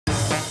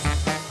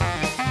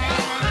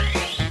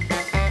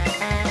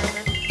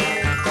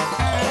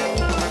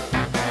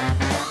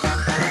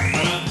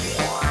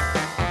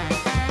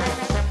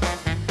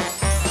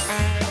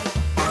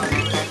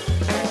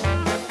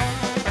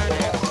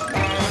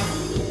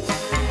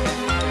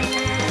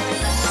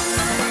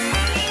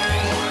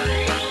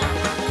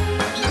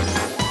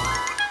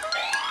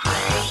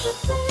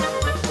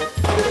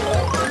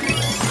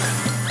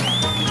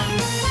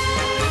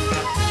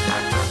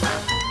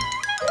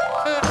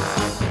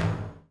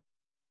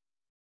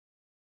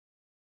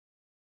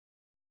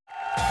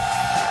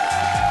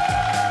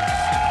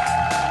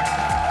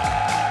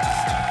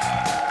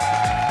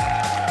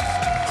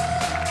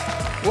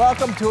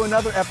welcome to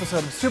another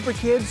episode of Super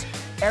Kids.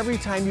 Every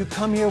time you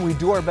come here, we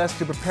do our best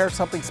to prepare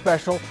something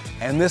special,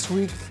 and this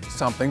week,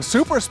 something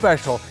super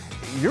special.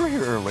 You're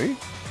here early.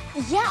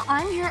 Yeah,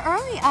 I'm here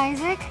early,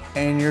 Isaac.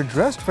 And you're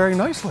dressed very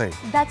nicely.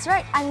 That's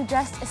right, I'm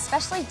dressed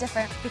especially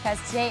different because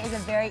today is a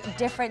very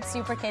different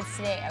Super Kids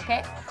today,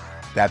 okay?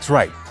 That's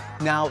right.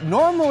 Now,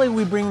 normally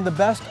we bring the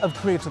best of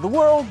Korea to the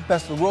world,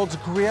 best of the world to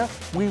Korea.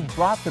 We've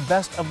brought the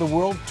best of the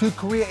world to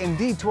Korea,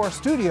 indeed, to our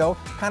studio,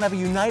 kind of a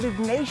United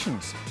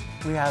Nations.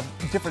 We have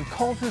different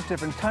cultures,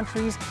 different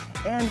countries,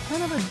 and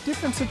kind of a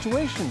different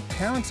situation,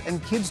 parents and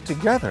kids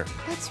together.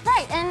 That's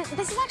right, and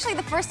this is actually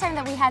the first time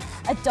that we had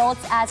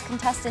adults as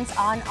contestants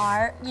on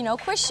our,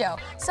 quiz show.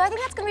 So I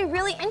think that's gonna be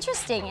really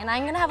interesting, and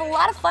I'm gonna have a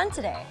lot of fun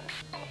today.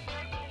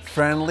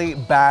 Friendly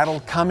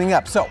battle coming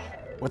up. So,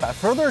 without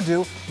further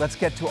ado, let's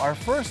get to our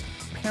first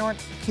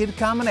parent-kid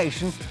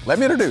combination. Let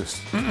me introduce,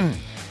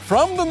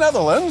 from the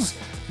Netherlands,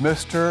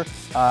 Mr.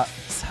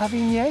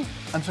 Savinay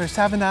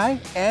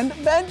and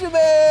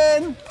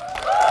Benjamin.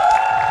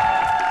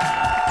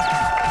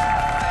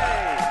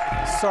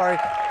 Sorry,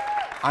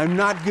 I'm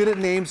not good at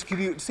names. Could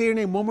you say your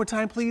name one more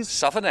time, please?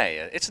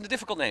 Savinay. It's a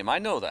difficult name, I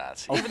know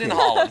that. Okay. Even in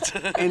Holland.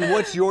 And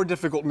what's your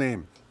difficult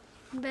name?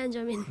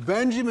 Benjamin.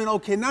 Benjamin,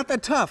 okay, not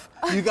that tough.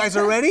 You guys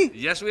are ready?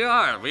 Yes, we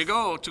are. We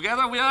go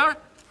together, we are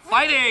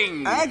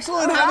fighting!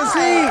 Excellent, have a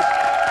seat.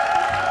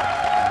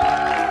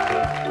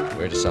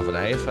 We're the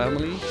Savinay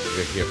family.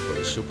 We're here for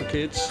the Super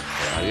Kids.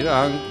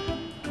 Fighting!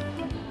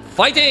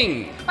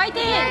 Fighting!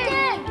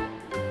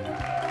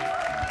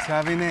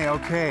 Savinay,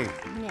 okay.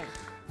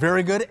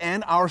 Very good.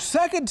 And our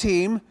second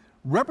team,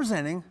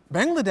 representing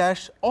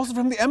Bangladesh, also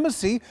from the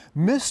embassy,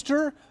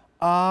 Mr.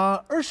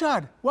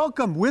 Urshad.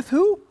 Welcome. With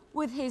who?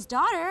 With his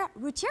daughter,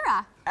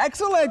 Rutira.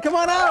 Excellent. Come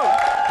on out.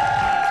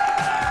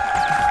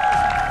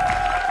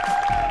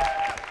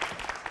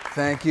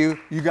 Thank you.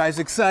 You guys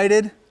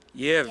excited?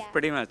 Yeah,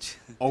 pretty much.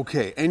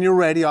 Okay. And you're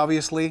ready,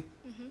 obviously?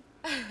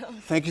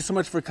 Thank you so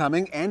much for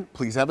coming, and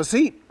please have a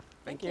seat.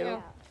 Thank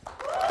you.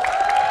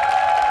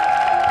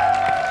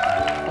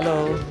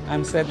 Hello,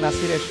 I'm Said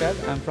Nasir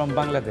Eshad. I'm from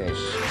Bangladesh.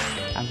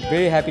 I'm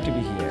very happy to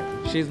be here.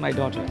 She's my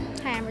daughter.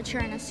 Hi, I'm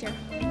Rutira Nasir.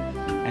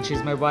 And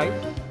she's my wife.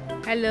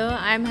 Hello,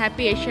 I'm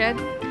Happy Eshad.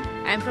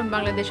 I'm from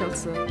Bangladesh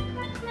also.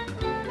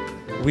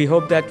 We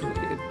hope that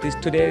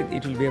today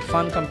it will be a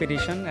fun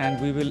competition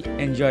and we will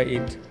enjoy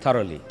it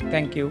thoroughly.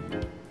 Thank you.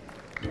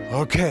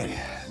 Okay,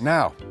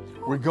 now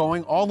we're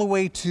going all the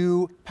way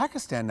to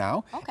Pakistan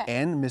now. Okay.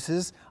 And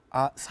Mrs.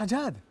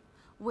 Sajad.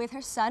 With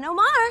her son,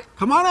 Omar.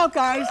 Come on out,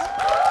 guys.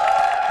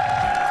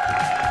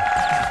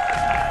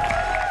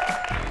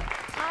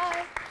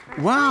 Hi.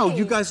 Wow, Hi.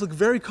 you guys look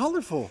very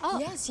colorful. Oh.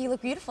 Yes, you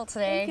look beautiful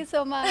today. Thank you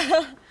so much.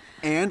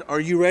 And are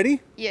you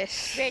ready?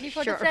 Yes. Ready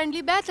for the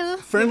friendly battle?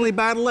 Friendly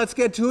battle, let's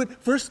get to it.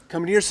 First,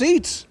 come to your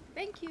seats.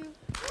 Thank you.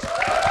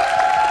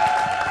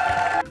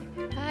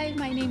 Hi,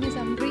 my name is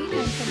Ambreen.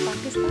 I'm from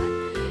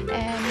Pakistan.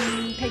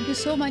 And thank you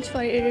so much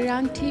for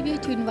Iran TV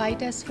to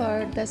invite us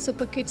for the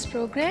Super Kids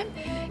program.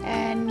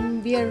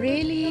 And we are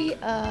really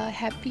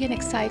happy and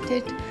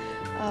excited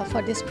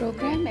for this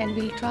program, and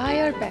we'll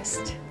try our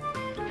best.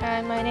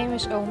 Hi, my name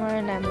is Omar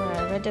and I'm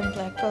a red and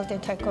black belt in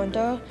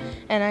Taekwondo,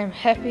 and I'm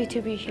happy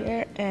to be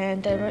here,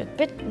 and I'm a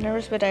bit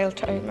nervous, but I'll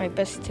try my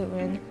best to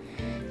win,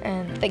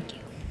 and thank you.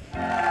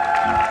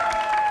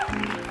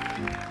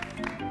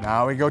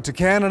 Now we go to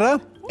Canada,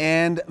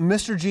 and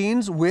Mr.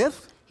 Jeans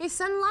with... His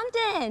son,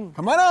 London.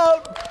 Come on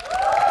out.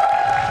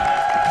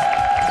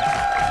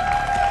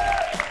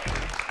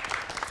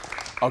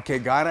 Okay,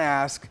 gotta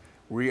ask,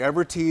 were you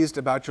ever teased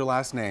about your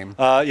last name?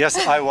 Yes,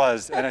 I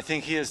was, and I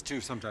think he is too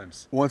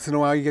sometimes. Once in a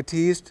while you get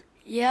teased?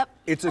 Yep.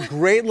 It's a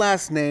great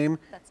last name.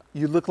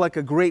 You look like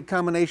a great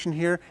combination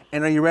here.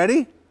 And are you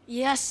ready?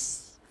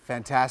 Yes.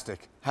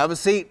 Fantastic. Have a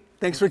seat.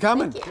 Thanks for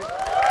coming. Thank you.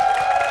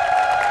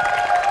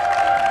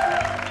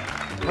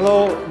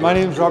 Hello, my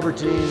name's Robert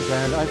Jeans,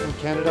 and I'm from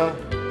Canada.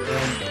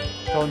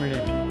 And tell them your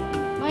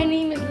name. My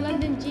name is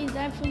London Jeans.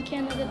 I'm from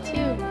Canada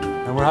too.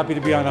 And we're happy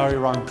to be on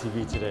Iran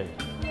TV today.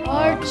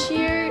 Our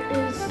cheer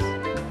is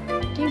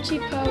Kimchi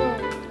Power.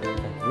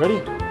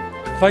 Ready?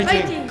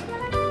 Fighting!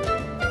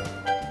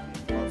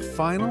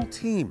 Final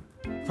team.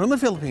 From the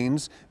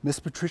Philippines, Miss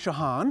Patricia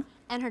Han.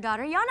 And her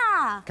daughter,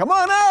 Yana. Come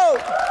on out!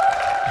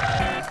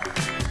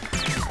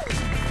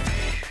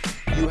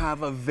 You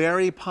have a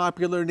very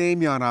popular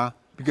name, Yana,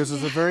 because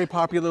there's a very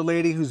popular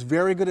lady who's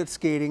very good at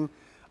skating.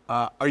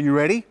 Are you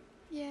ready?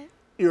 Yeah.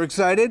 You're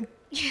excited?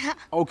 Yeah.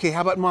 Okay,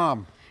 how about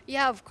mom?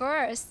 Yeah, of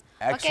course.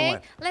 Excellent.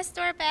 Okay, let's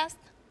do our best.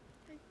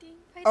 Fighting.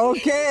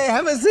 Okay,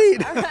 have a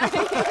seat.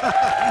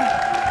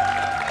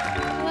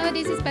 Hello,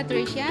 this is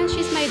Patricia.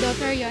 She's my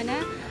daughter,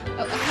 Yona.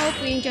 I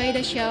hope we enjoy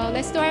the show.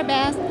 Let's do our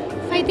best.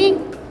 Fighting.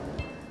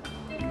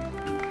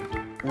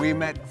 We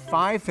met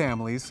 5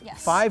 families,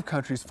 Yes. 5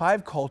 countries,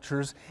 5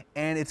 cultures,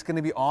 and it's going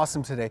to be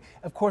awesome today.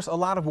 Of course, a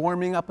lot of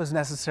warming up is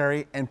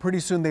necessary, and pretty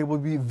soon they will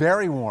be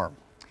very warm.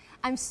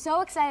 I'm so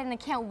excited and I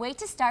can't wait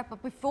to start,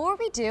 but before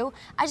we do,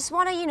 I just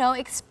want to,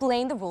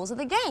 explain the rules of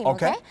the game,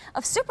 okay?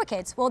 Of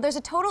Superkids. Well, there's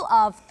a total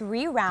of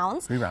 3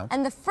 rounds. 3 rounds.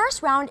 And the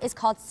first round is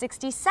called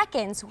 60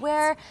 seconds,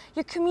 where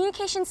your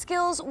communication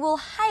skills will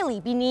highly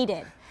be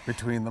needed.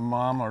 Between the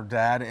mom or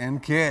dad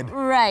and kid.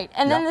 Right,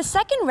 and then the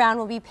second round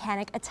will be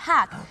panic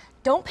attack.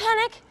 Don't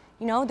panic.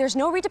 There's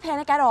no reason to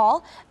panic at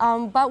all,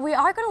 but we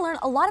are going to learn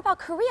a lot about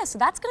Korea, so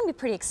that's going to be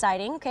pretty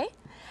exciting, okay?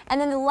 And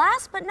then the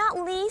last but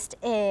not least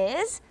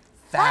is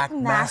Fact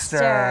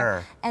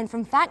Master. And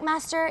from Fact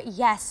Master,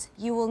 yes,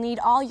 you will need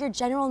all your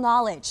general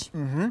knowledge.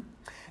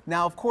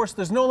 Now, of course,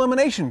 there's no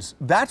eliminations.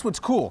 That's what's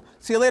cool.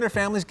 See you later,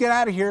 families. Get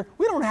out of here.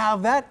 We don't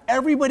have that.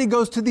 Everybody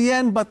goes to the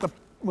end, but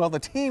the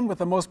team with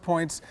the most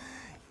points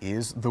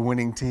is the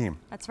winning team.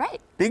 That's right.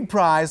 Big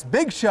prize,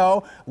 big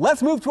show.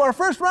 Let's move to our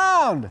first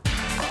round.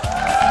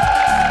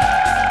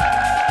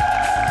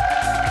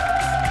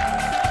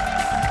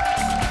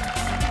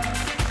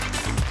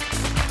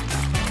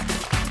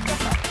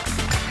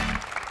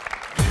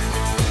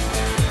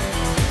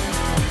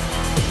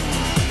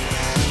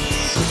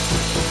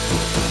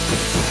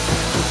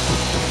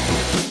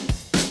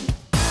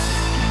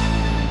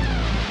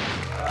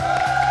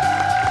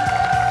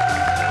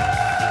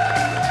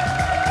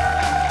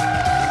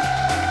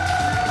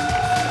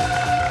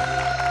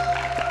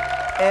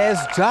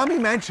 As Tommy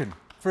mentioned,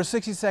 for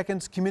 60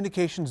 seconds,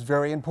 communication is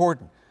very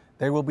important.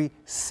 There will be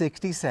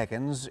 60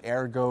 seconds,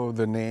 ergo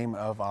the name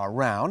of our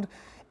round.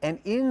 And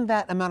in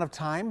that amount of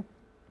time,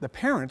 the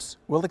parents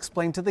will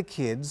explain to the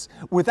kids,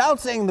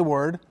 without saying the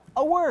word,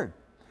 a word.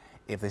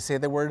 If they say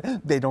the word,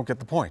 they don't get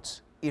the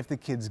points. If the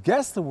kids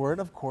guess the word,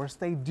 of course,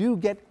 they do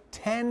get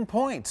 10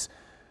 points.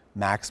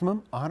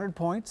 Maximum 100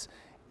 points.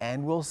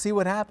 And we'll see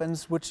what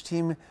happens, which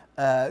team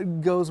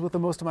goes with the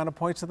most amount of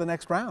points to the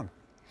next round.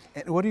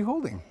 And what are you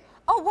holding?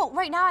 Oh, well,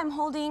 right now I'm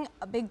holding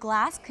a big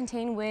glass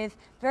contained with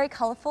very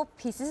colorful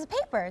pieces of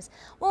papers.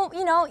 Well,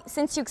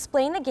 since you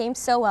explained the game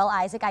so well,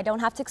 Isaac, I don't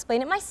have to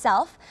explain it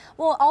myself.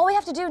 Well, all we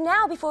have to do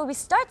now before we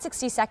start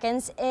 60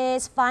 seconds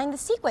is find the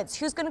sequence.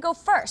 Who's going to go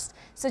first?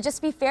 So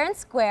just be fair and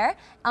square.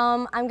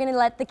 I'm going to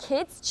let the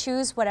kids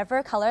choose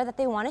whatever color that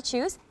they want to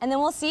choose, and then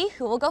we'll see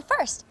who will go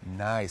first.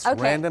 Nice.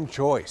 Okay. Random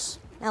choice.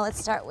 Now let's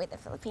start with the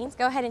Philippines.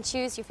 Go ahead and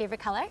choose your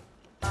favorite color.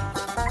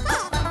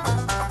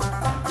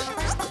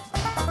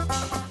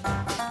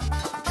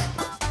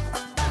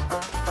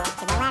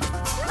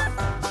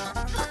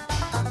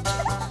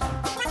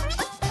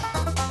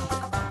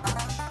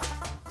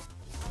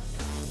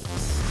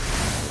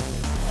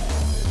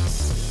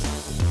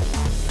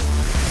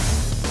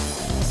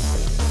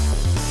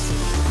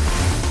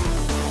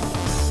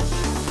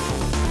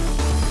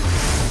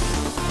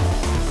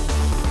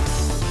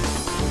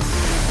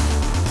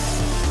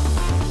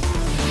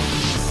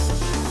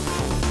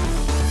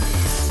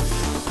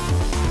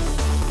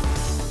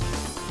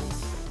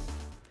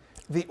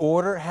 The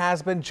order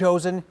has been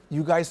chosen.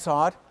 You guys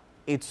saw it.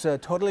 It's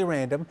totally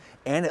random,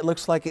 and it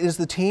looks like it is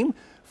the team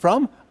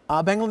from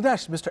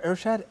Bangladesh, Mr.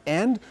 Ershad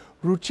and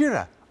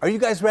Ruchira. Are you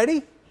guys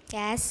ready?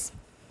 Yes.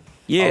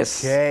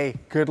 Yes. Okay,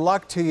 good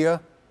luck to you.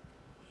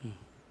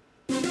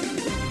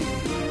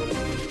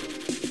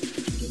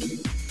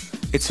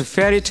 It's a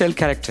fairy tale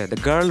character, the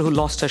girl who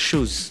lost her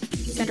shoes.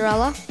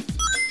 Cinderella.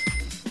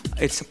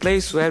 It's a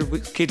place where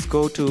kids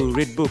go to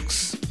read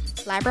books.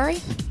 Library.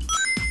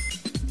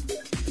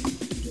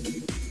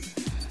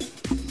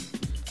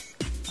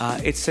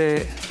 It's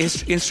an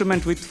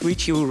instrument with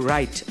which you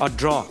write or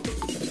draw,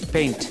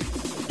 paint.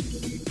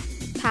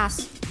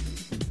 Pass.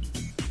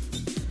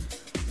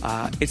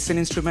 It's an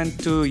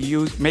instrument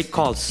to make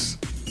calls.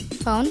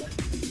 Phone.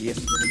 Yes.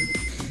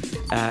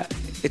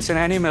 It's an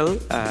animal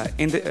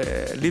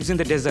lives in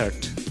the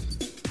desert.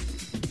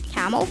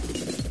 Camel.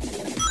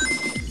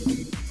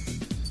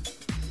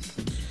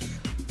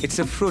 It's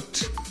a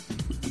fruit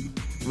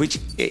which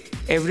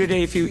every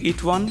day if you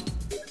eat one,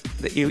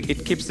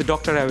 it keeps the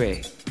doctor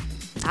away.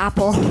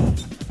 Apple.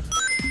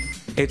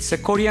 It's a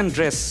Korean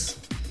dress.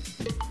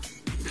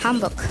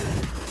 Hanbok.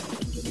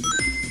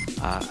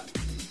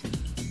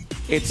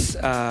 It's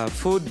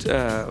food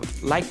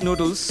like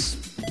noodles,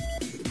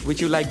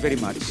 which you like very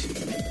much.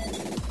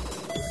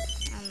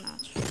 I'm not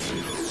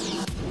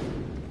sure.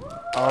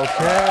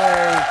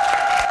 Okay.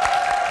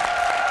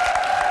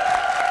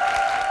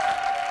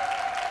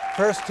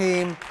 First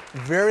team,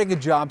 very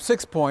good job,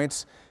 6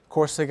 points. Of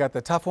course, they got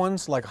the tough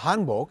ones like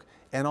hanbok,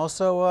 and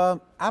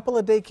also apple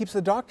a day keeps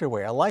the doctor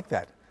away. I like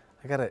that.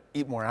 I gotta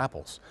eat more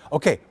apples.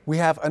 Okay, we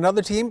have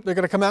another team. They're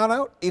gonna come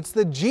out. It's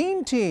the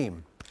Gene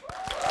team.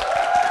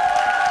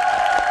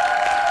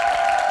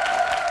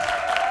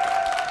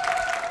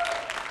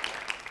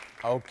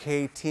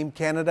 Okay, Team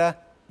Canada,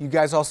 you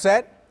guys all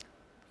set?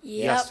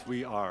 Yep. Yes,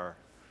 we are.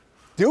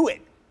 Do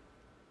it.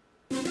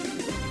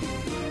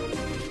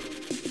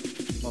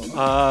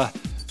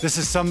 This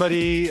is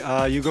somebody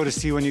you go to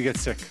see when you get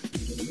sick.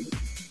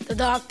 The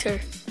doctor.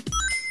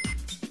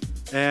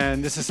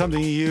 And this is something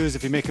you use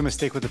if you make a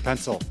mistake with a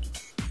pencil.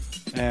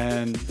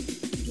 And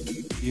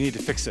you need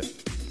to fix it.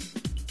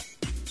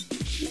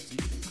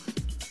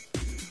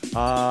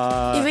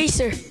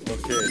 Eraser.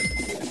 Okay.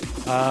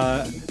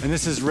 And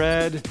this is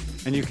red,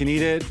 and you can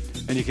eat it,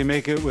 and you can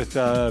make it with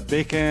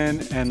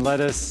bacon and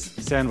lettuce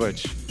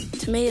sandwich.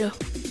 Tomato.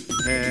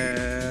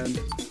 And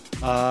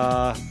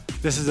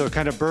this is a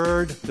kind of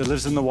bird that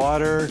lives in the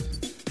water,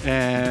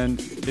 and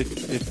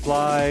it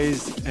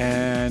flies,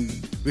 and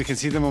we can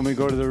see them when we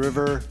go to the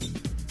river.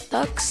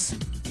 Ducks.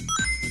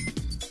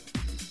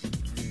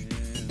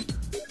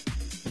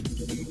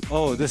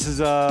 Oh, this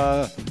is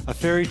a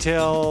fairy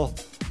tale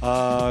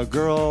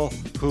girl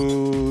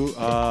who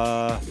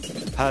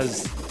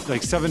has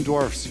like 7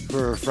 dwarfs who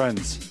are her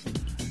friends,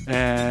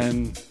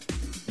 and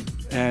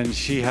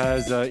she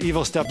has an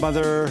evil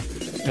stepmother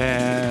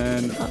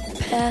and.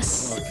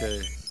 Pass.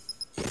 Okay.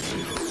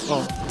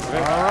 Oh. Okay.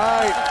 All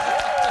right.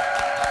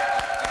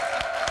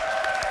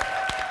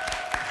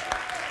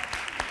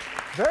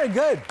 Very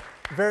good.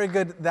 Very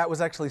good. That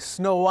was actually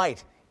Snow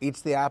White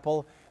eats the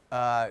apple.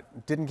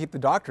 Didn't keep the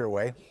doctor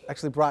away.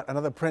 Actually brought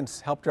another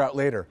prince, helped her out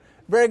later.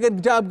 Very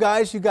good job,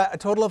 guys. You got a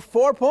total of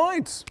 4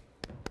 points.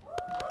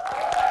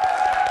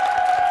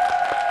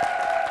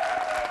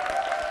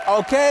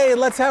 Okay,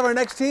 let's have our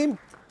next team.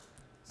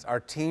 It's our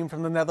team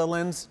from the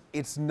Netherlands.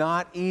 It's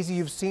not easy.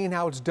 You've seen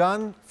how it's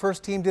done.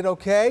 First team did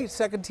okay.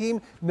 Second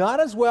team, not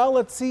as well.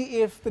 Let's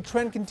see if the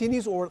trend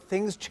continues or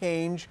things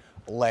change.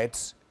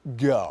 Let's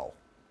go.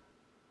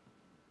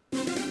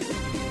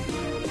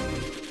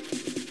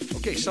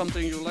 Okay,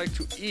 something you like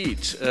to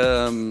eat.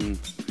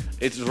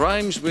 It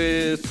rhymes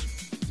with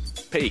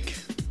peek.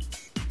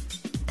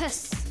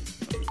 Pass.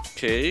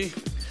 Okay.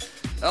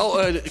 Oh,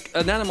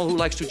 an animal who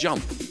likes to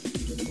jump.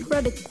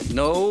 Rabbit.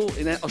 No,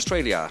 in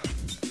Australia.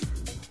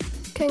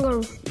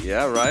 Kangaroo.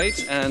 Yeah,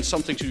 right. And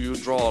something to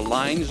draw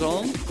lines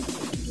on.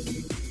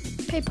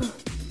 Paper.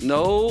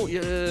 No,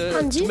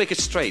 to make it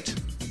straight.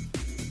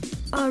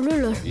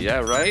 Ruler.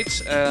 Yeah,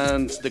 right.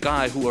 And the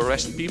guy who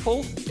arrests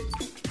people.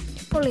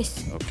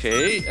 Police.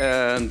 Okay.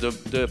 And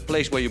the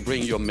place where you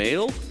bring your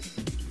mail.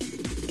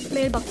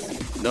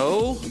 Mailbox.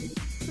 No.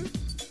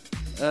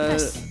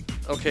 Pass.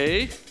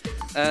 Okay.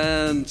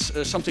 And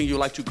something you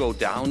like to go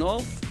down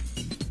of.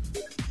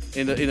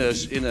 In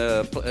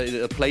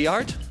a play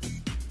yard.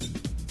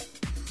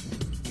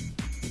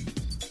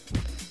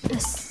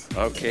 Yes.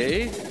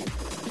 Okay.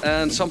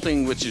 And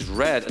something which is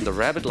red, and the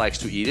rabbit likes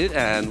to eat it,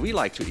 and we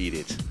like to eat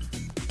it.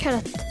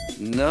 Carrot.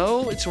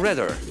 No, it's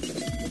redder.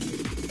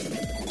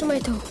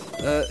 Tomato.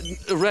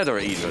 Redder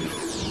even.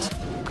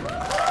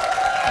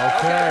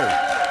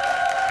 Okay.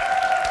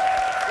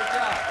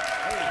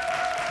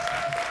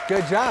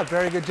 Good job.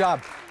 Very good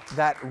job.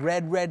 That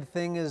red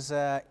thing is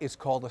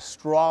called a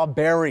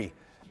strawberry.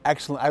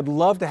 Excellent. I'd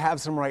love to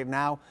have some right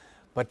now,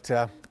 but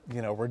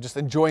you know, we're just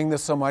enjoying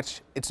this so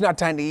much. It's not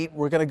time to eat.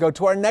 We're going to go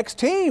to our next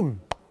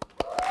team.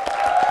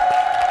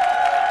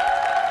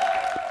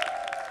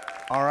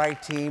 All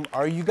right, team.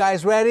 Are you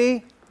guys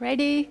ready?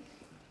 Ready?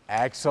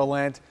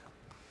 Excellent.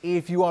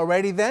 If you are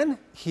ready, then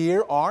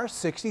here are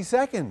 60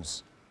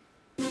 seconds.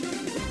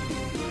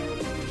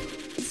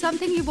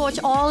 Something you watch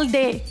all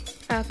day.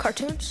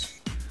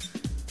 Cartoons.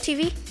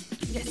 TV.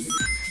 Yes.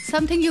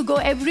 Something you go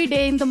every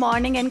day in the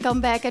morning and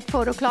come back at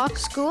 4 o'clock.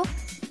 School.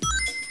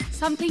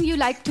 Something you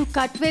like to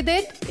cut with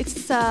it.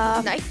 It's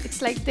knife.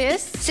 It's like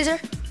this. Scissor.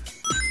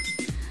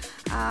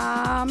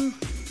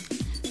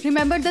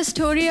 Remember the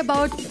story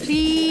about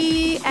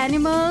 3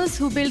 animals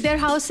who build their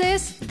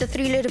houses? The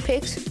 3 little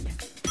pigs.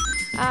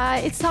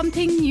 It's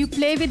something you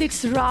play with.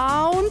 It's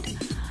round.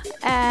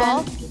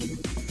 And Ball.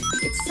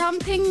 It's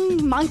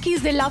something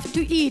monkeys, they love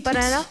to eat.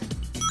 Banana.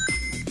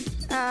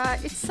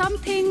 It's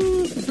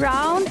something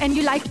brown and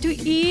you like to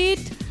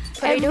eat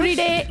Potatoes. every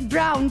day.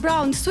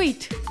 Brown,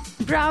 sweet.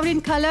 Brown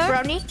in color.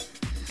 Brownie.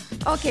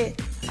 Okay.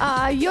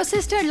 Your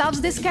sister loves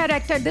this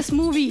character, this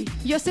movie.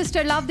 Your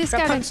sister loves this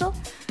Rapunzel.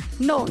 character.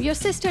 No, your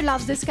sister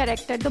loves this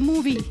character, the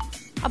movie.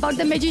 About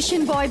the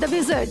magician boy, the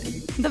wizard.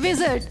 The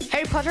wizard.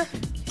 Harry Potter.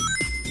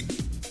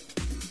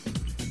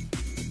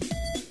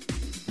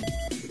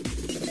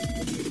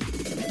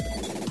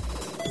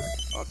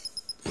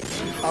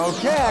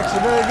 Okay,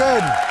 actually, very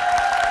good.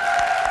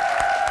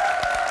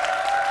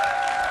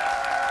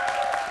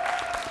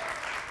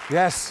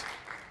 Yes.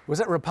 Was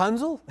that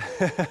Rapunzel?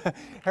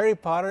 Harry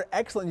Potter.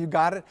 Excellent, you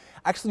got it.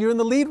 Actually, you're in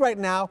the lead right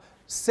now.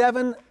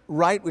 7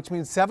 right, which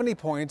means 70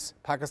 points.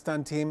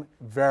 Pakistan team,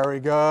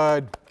 very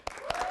good.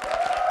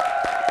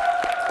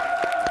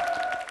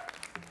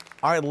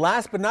 All right,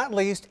 last but not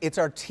least, it's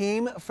our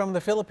team from the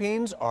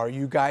Philippines. Are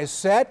you guys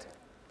set?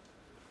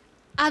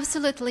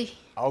 Absolutely.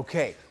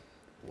 Okay,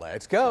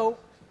 let's go.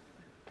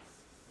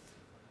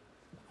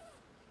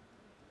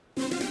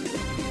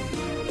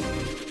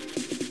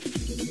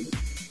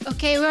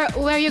 Okay,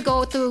 where you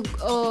go to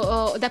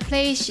the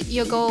place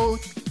you go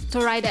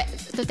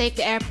to take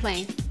the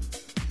airplane?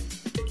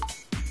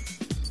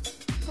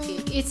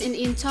 It's in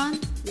Incheon.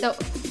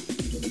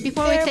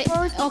 Before Airport.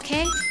 we take,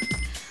 okay.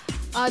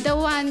 The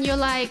one you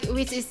like,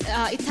 which is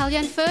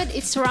Italian food.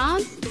 It's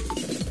round.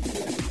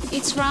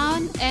 It's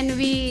round, and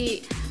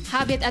we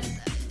have it at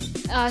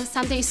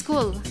something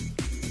school.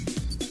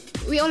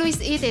 We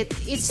always eat it.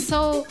 It's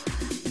so...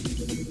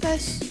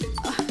 Pass.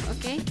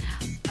 Okay.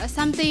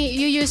 Something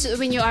you use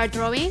when you are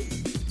drawing?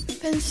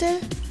 Pencil.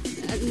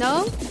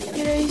 No.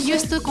 Eraser.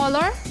 Used to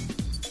color?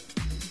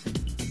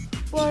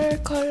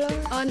 Watercolor.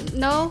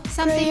 No.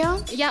 Something.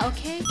 Crayon. Yeah.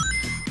 Okay.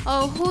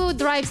 Who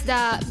drives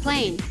the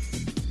plane?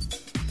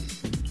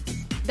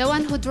 The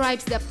one who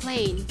drives the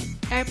plane,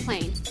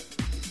 airplane.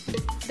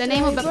 The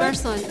name of a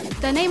person.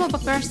 The name of a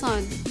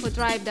person who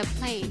drives the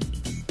plane.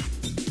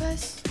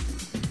 Pass.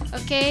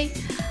 Okay.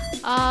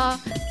 Meow.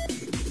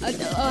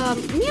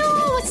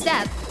 What's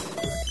that?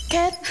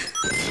 Cat.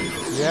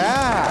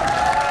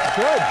 Yeah,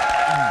 good.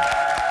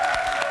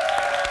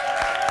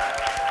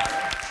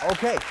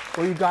 Okay,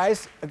 well, you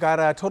guys got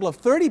a total of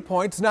 30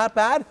 points. Not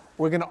bad.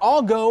 We're going to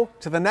all go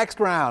to the next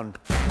round.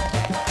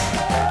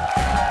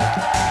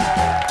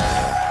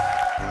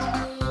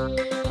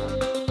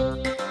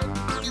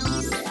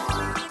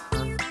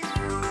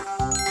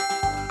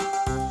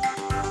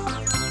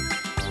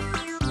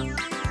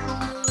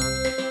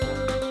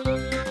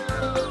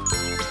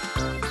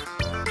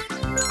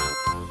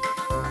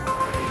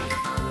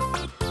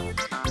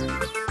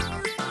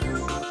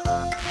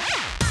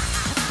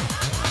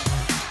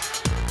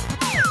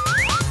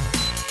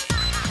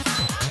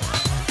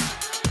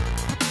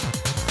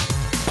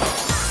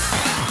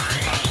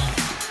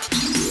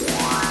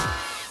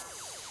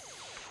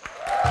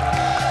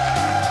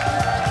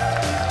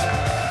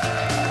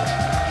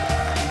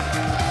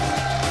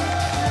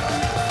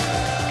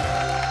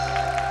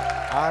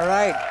 All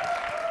right.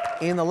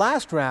 In the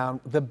last round,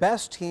 the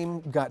best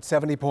team got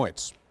 70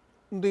 points.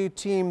 The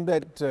team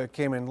that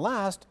came in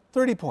last,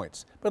 30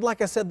 points. But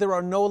like I said, there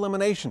are no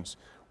eliminations.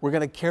 We're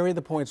going to carry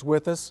the points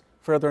with us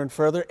further and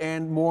further,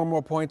 and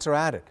more points are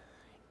added.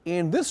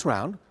 In this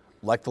round,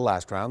 like the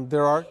last round,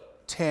 there are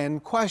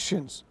 10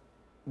 questions.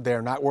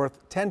 They're not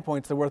worth 10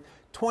 points, they're worth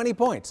 20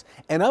 points.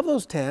 And of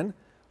those 10,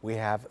 we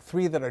have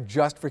 3 that are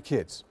just for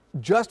kids.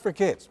 Just for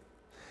kids.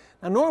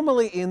 Now,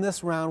 normally in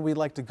this round, we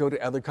like to go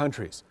to other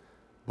countries.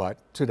 But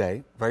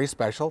today, very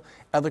special,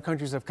 other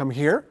countries have come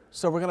here,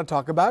 so we're going to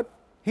talk about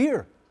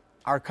here.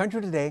 Our country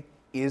today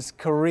is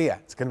Korea.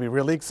 It's going to be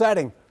really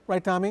exciting.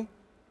 Right, Tommy?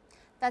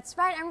 That's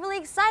right. I'm really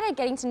excited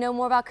getting to know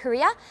more about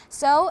Korea.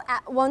 So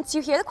once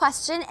you hear the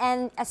question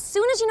and as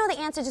soon as you know the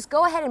answer, just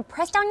go ahead and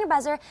press down your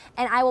buzzer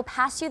and I will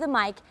pass you the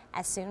mic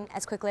as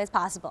quickly as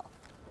possible.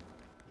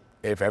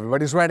 If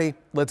everybody's ready,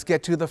 let's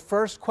get to the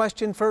first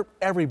question for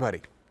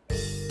everybody.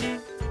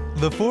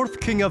 The 4th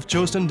king of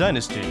Joseon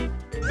dynasty.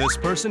 This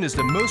person is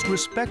the most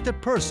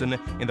respected person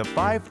in the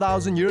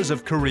 5,000 years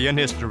of Korean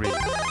history.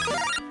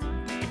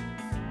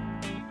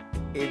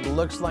 It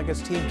looks like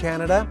it's Team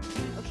Canada.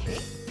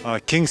 Okay.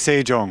 King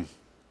Sejong.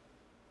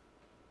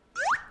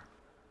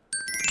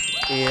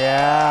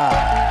 Yeah.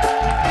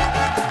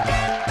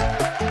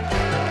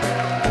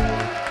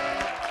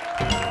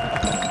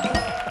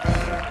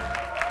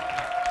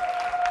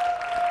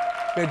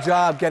 Good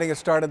job getting it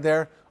started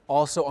there.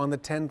 Also on the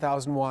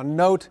 10,000 won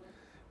note,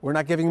 we're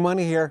not giving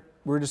money here.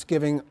 We're just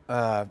giving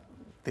the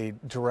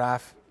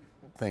giraffe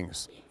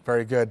things.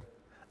 Very good.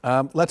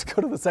 Let's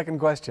go to the second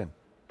question.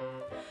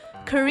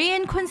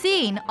 Korean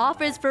cuisine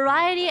offers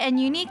variety and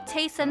unique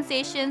taste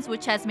sensations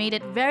which has made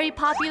it very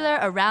popular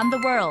around the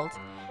world.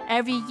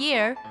 Every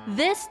year,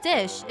 this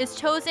dish is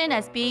chosen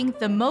as being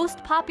the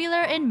most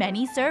popular in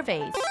many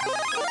surveys.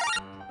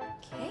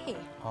 Okay.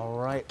 All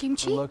right.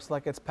 Kimchi? It looks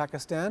like it's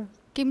Pakistan.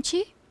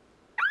 Kimchi.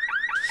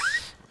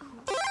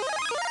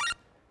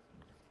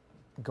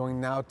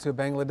 Going now to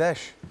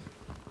Bangladesh.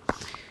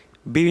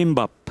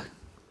 Bibimbap.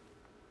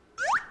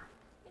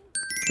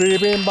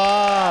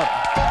 Bibimbap.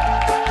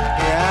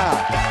 Yeah.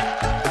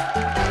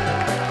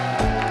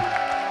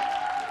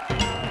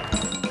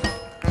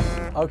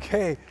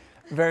 Okay,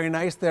 very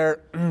nice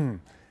there.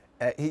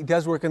 He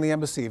does work in the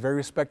embassy, very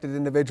respected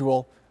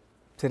individual.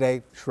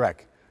 Today,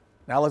 Shrek.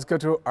 Now let's go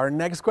to our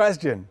next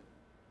question.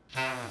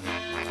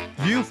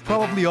 You've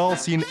probably all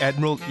seen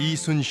Admiral Lee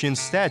Sun-shin's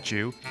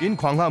statue in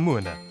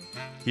Gwanghwamun.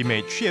 He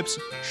made ships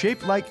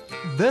shaped like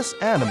this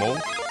animal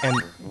and...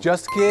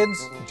 Just kids,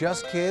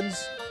 just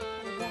kids.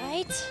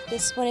 Right.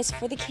 This one is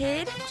for the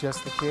kid.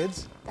 Just the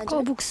kids.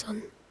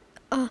 거북선.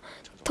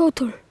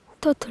 turtle.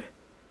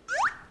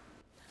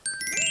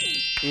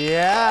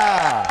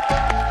 Yeah.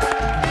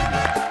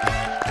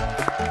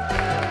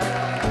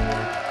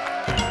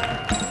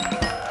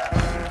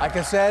 Like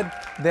I said,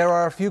 there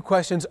are a few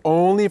questions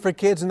only for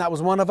kids, and that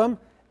was one of them.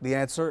 The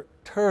answer,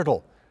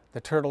 turtle. The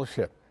turtle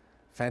ship.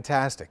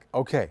 Fantastic.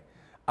 Okay.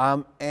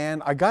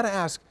 And I got to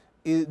ask,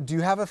 do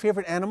you have a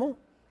favorite animal?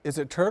 Is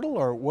it turtle,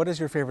 or what is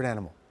your favorite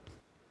animal?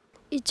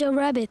 It's a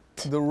rabbit.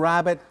 The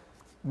rabbit.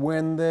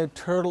 When the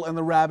turtle and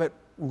the rabbit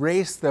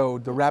raced, though,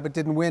 the rabbit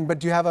didn't win. But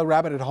do you have a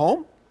rabbit at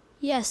home?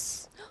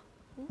 Yes.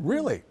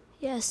 Really?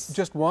 Yes.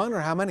 Just one,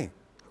 or how many?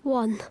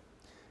 One.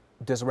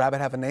 Does a rabbit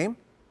have a name?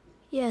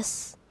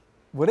 Yes.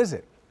 What is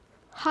it?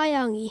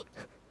 하양이.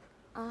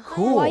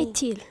 Cool.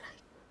 White-tail.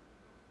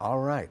 All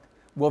right.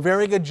 Well,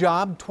 very good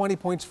job. 20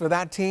 points for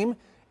that team.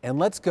 And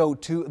let's go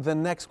to the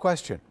next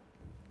question.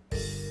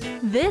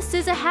 This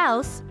is a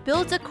house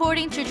built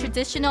according to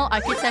traditional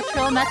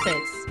architectural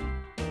methods.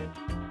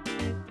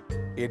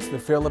 It's the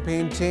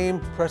Philippine team.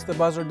 Press the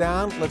buzzer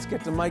down. Let's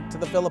get the mic to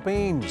the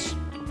Philippines.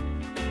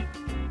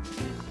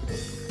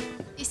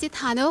 Is it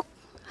Hanok?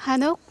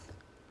 Hanok?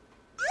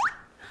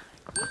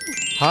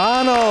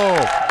 Hano.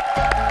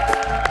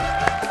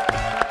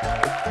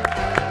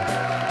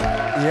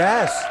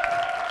 Yes.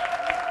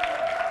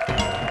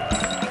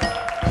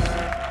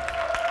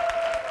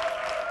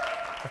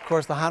 Of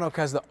course, the Hanok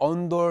has the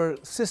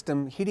Ondor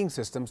system, heating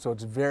system, so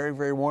it's very,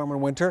 very warm in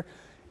winter.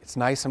 It's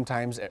nice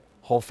sometimes.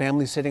 Whole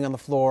family sitting on the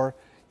floor.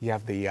 You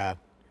have the,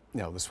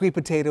 the sweet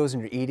potatoes,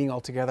 and you're eating all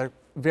together.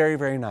 Very,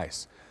 very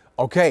nice.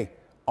 Okay,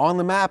 on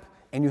the map,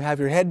 and you have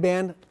your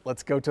headband.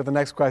 Let's go to the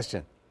next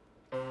question.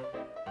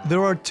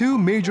 There are two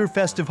major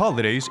festive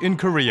holidays in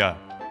Korea.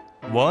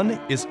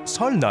 One is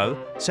Seolnal,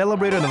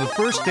 celebrated on the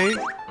first day.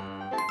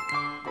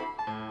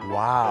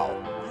 Wow,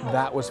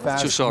 that was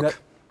fast. Chuseok.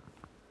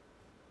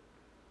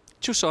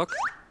 Chuseok.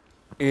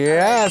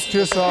 Yes,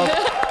 Chuseok.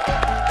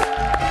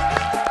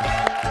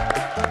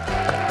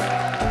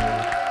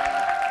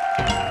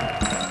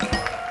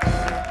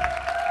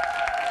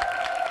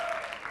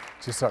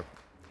 Chuseok.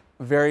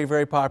 Very,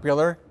 very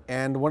popular,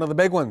 and one of the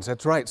big ones.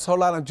 That's right,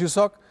 Seolnal and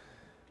Chuseok.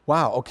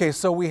 Wow, okay,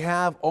 so we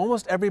have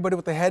almost everybody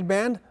with the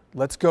headband.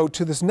 Let's go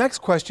to this next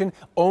question,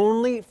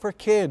 only for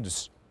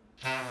kids.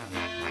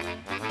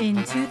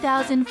 In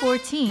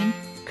 2014,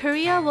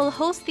 Korea will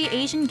host the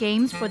Asian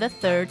Games for the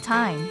third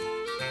time.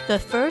 The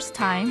first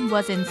time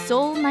was in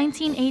Seoul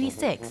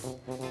 1986.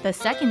 The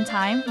second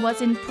time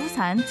was in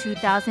Busan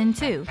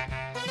 2002.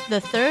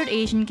 The third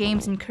Asian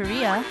Games in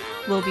Korea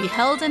will be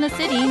held in a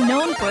city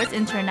known for its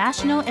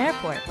international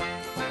airport.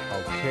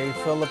 Okay,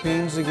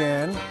 Philippines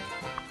again.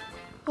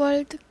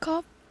 World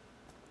Cup.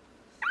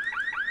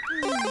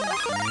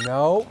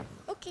 No.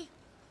 Okay.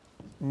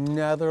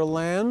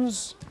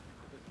 Netherlands.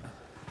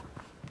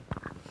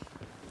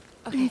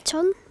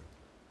 Incheon.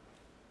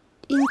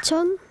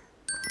 Incheon.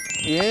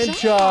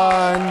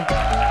 Incheon.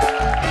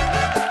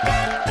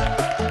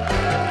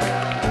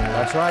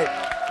 That's right.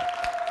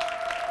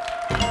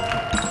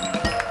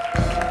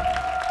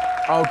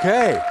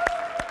 Okay.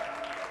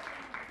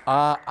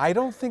 I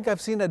don't think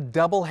I've seen a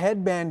double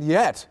headband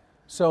yet.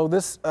 So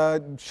this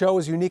show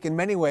is unique in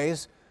many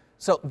ways.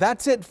 So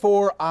that's it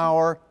for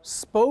our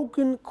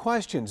spoken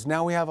questions.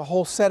 Now we have a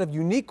whole set of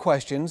unique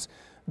questions.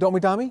 Don't we,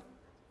 Dami?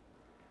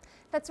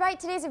 That's right,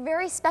 today's a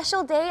very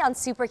special day on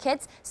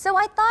Superkids, so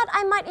I thought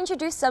I might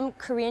introduce some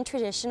Korean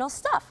traditional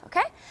stuff,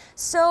 okay?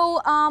 So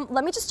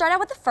let me just start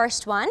out with the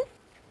first one.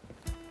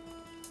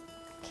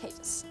 Okay,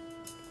 just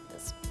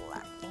this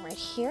black thing right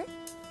here.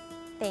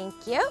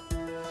 Thank you.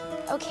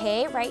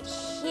 Okay, right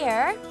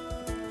here.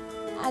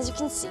 As you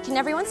can see, can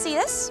everyone see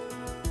this?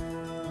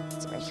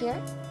 It's right here.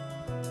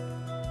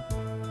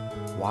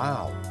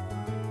 Wow.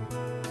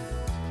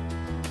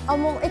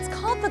 Well, it's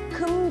called the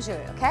kumjul,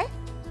 okay?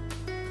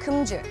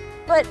 Kumjul.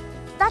 But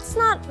that's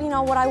not,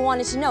 what I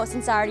wanted to know.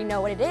 Since I already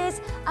know what it is,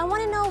 I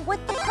want to know what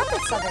the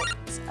purpose of it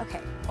is.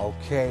 Okay.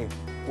 Okay,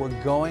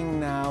 we're going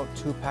now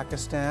to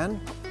Pakistan.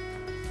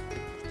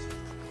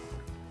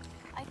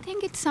 I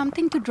think it's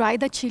something to dry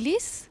the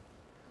chilies.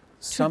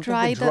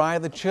 Something to dry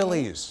the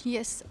chilies.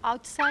 Yes,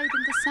 outside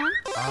in the sun.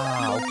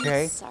 Ah,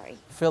 okay. Sorry.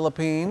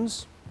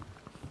 Philippines.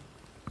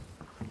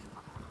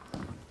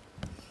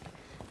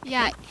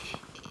 Yeah,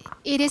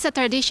 it is a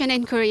tradition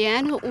in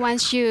Korean.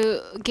 Once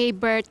you gave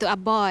birth to a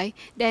boy,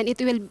 then it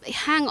will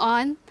hang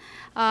on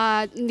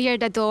near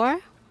the door,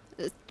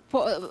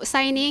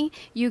 signing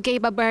you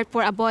gave a birth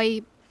for a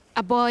boy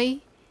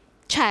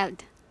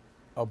child.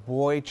 A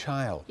boy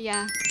child.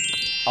 Yeah.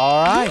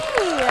 All right.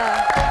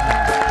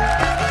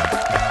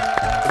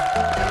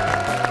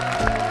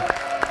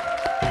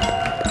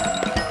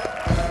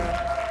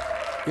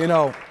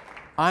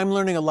 I'm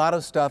learning a lot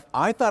of stuff.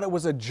 I thought it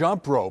was a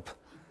jump rope.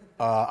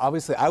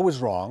 Obviously, I was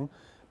wrong.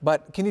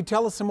 But can you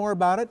tell us some more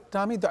about it,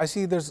 Tommy? I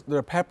see there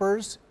are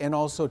peppers and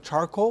also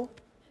charcoal.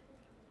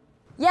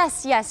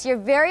 Yes, you're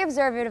very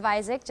observative,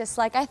 Isaac, just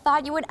like I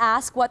thought you would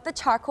ask what the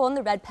charcoal and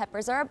the red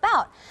peppers are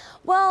about.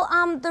 Well,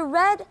 the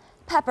red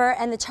pepper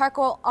and the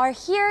charcoal are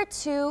here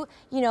to,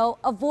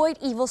 avoid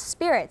evil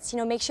spirits,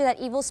 make sure that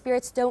evil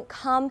spirits don't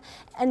come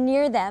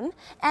near them.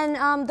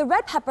 And the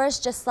red peppers,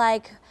 just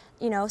like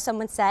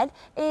someone said,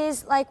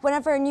 is like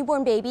whenever a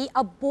newborn baby,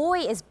 a boy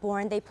is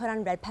born, they put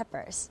on red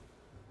peppers.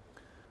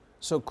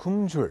 So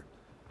kumjul,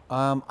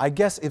 I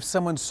guess if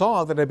someone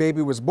saw that a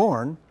baby was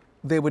born,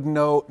 they would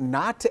know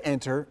not to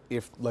enter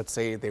if, let's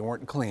say, they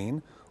weren't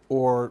clean,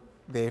 or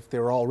if they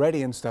were all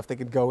ready and stuff, they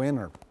could go in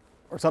or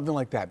something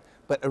like that.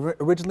 But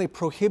originally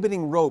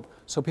prohibiting rope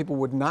so people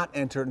would not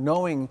enter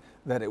knowing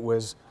that it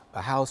was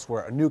a house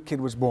where a new kid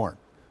was born.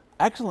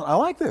 Excellent, I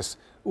like this.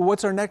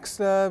 What's our next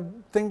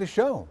thing to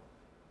show?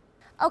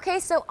 Okay,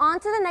 so on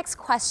to the next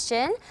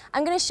question.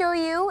 I'm going to show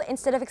you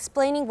instead of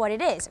explaining what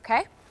it is,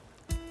 okay?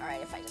 All right,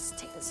 if I just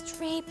take this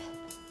drape.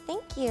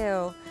 Thank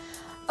you.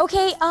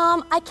 Okay,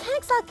 I can't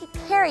exactly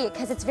carry it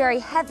because it's very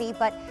heavy,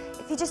 but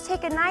if you just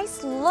take a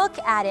nice look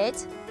at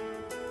it,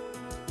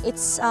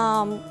 It's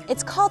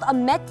called a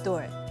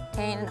metdor,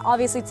 okay? And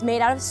obviously it's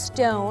made out of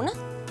stone.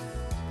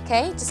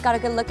 Okay, just got a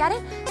good look at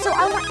it. So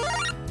I want,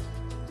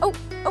 oh,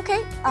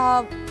 okay.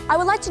 I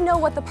would like to know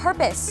what the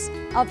purpose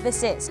of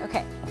this is,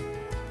 okay.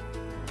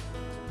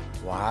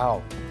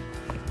 Wow.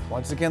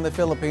 Once again, the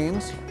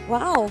Philippines.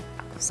 Wow,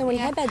 so many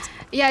headbeds.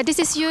 Yeah, this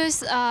is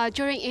used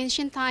during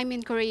ancient time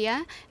in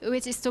Korea,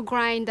 which is to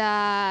grind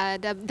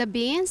the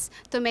beans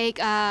to make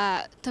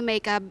a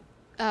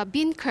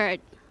bean curd.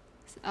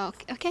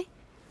 Okay.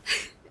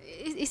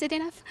 Is it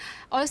enough?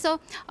 Also,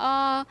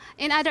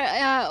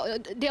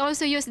 they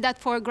also use that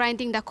for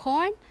grinding the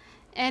corn,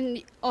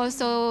 and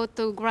also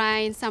to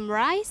grind some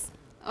rice.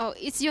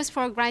 It's used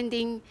for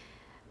grinding.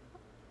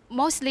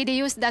 Mostly, they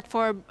use that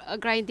for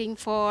grinding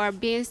for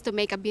beans to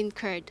make a bean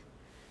curd,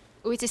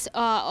 which is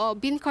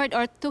bean curd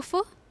or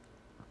tofu.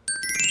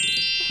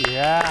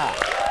 Yeah.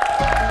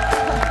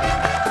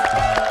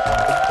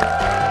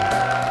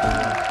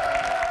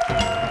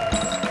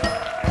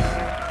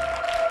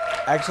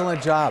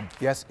 Excellent job.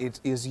 Yes, it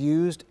is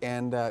used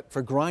and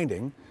for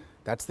grinding.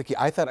 That's the key.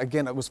 I thought,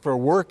 again, it was for a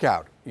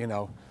workout, you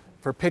know,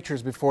 for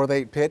pitchers before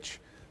they pitch.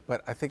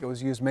 But I think it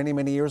was used many,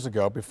 many years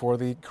ago before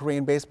the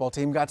Korean baseball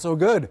team got so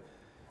good.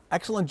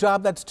 Excellent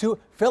job. That's 2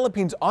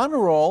 Philippines on a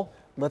roll.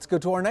 Let's go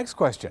to our next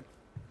question.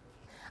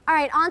 All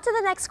right, on to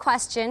the next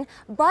question.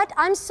 But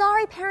I'm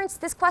sorry, parents,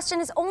 this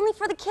question is only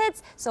for the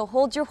kids. So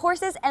hold your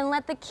horses and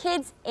let the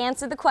kids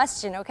answer the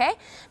question, okay?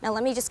 Now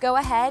let me just go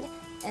ahead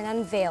and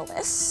unveil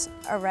this.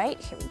 All right,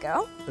 here we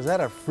go. Is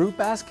that a fruit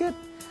basket?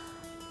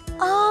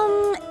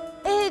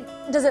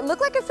 Does it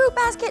look like a fruit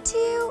basket to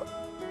you?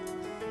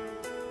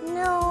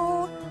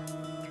 No.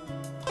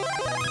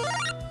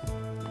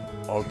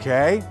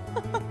 Okay.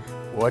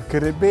 What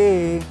could it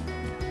be?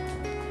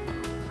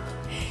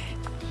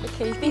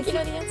 Okay, you think you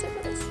know the answer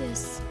for this?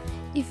 Yes.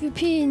 If you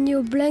pee in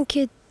your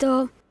blanket,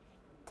 the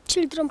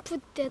children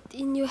put that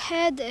in your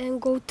head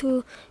and go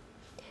to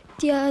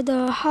the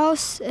other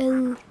house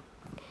and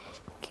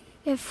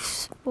have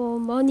for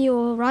money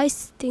or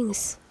rice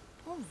things.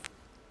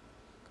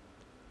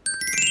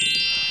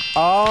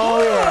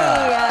 Oh,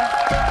 yeah.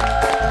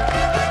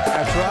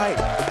 That's right.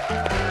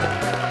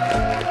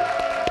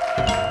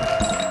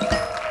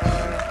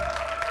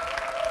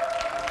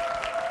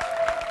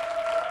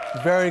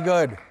 Very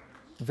good.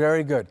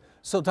 Very good.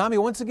 So, Tommy,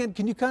 once again,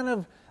 can you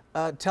kind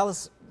of tell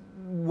us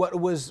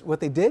what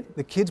they did?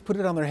 The kids put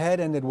it on their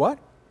head and did what?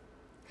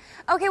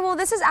 Okay, well,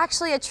 this is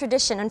actually a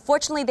tradition.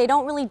 Unfortunately, they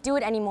don't really do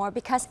it anymore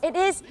because it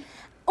is,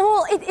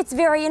 well, it's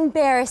very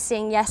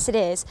embarrassing. Yes, it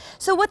is.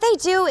 So what they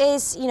do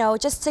is, you know,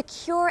 just to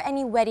cure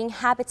any wedding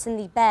habits in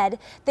the bed,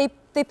 they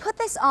put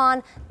this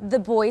on the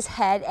boy's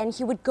head, and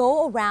he would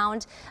go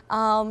around,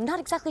 not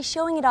exactly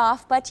showing it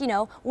off, but, you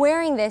know,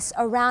 wearing this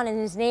around in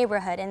his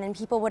neighborhood, and then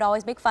people would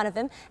always make fun of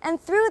him,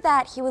 and through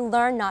that, he would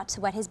learn not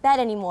to wet his bed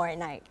anymore at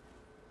night.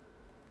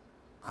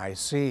 I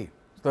see.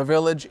 The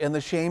village and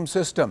the shame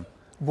system.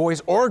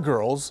 Boys or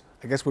girls,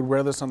 I guess, would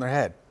wear this on their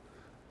head.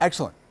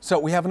 Excellent. So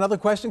we have another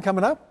question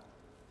coming up.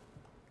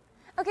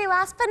 Okay,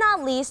 last but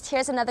not least,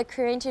 here's another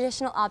Korean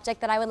traditional object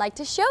that I would like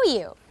to show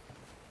you.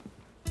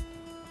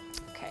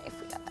 Okay,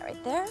 if we got that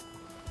right there.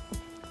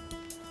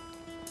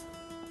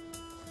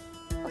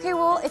 Okay,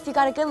 well, if you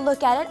got a good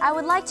look at it, I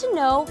would like to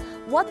know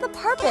what the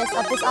purpose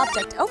of this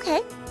object.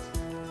 Okay.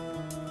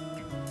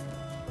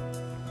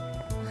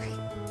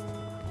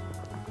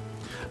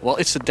 Well,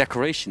 it's a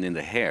decoration in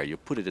the hair. You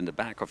put it in the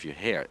back of your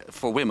hair.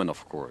 For women,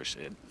 of course.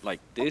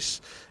 Like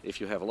this, if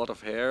you have a lot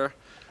of hair,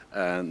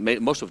 and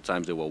most of the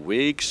times they wear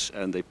wigs,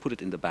 and they put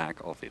it in the back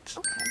of it.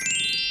 Okay.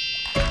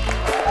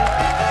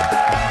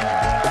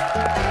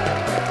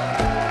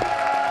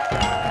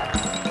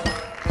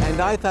 And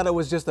I thought it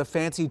was just a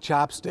fancy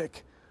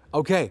chopstick.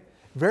 Okay,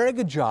 very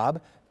good job.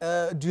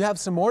 Do you have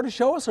some more to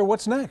show us, or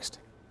what's next?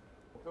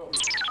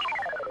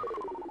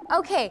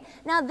 Okay,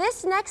 now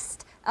this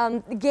next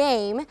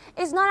game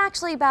is not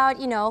actually about,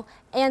 you know,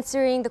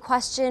 answering the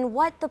question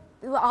what the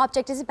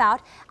object is about.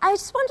 I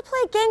just wanted to play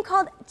a game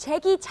called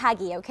Chegi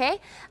Tagi, okay?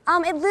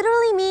 It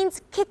literally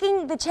means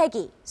kicking the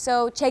chegi,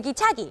 so Chegi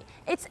Tagi.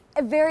 It's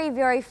a very,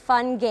 very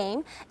fun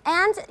game,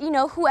 and, you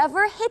know,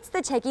 whoever hits the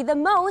chegi the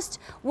most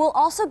will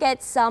also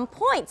get some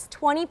points,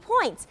 20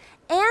 points.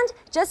 And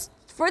just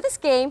for this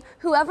game,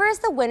 whoever is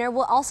the winner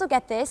will also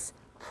get this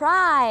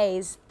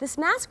prize, this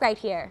mask right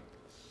here.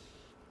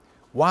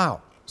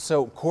 Wow.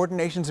 So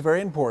coordination is very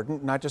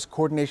important, not just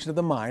coordination of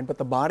the mind, but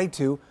the body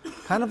too,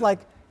 kind of like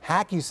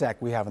hacky sack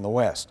we have in the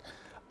West.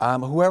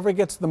 Whoever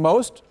gets the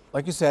most,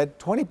 like you said,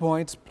 20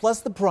 points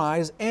plus the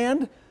prize,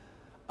 and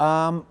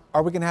are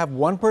we going to have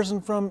one person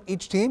from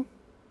each team?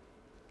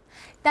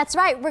 That's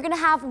right, we're going to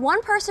have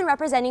one person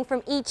representing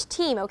from each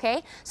team,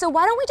 okay? So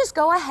why don't we just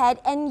go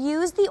ahead and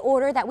use the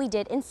order that we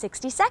did in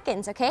 60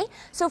 seconds, okay?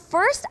 So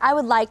first, I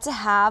would like to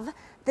have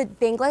the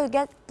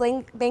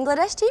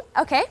Bangladesh team,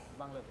 okay?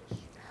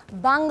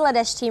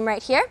 Bangladesh team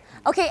right here.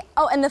 Okay,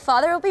 oh, and the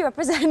father will be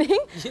representing?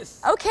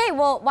 Yes. Okay,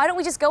 well, why don't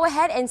we just go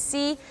ahead and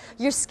see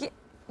your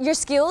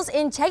skills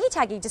in Chegi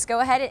Tagi. Just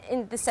go ahead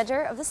in the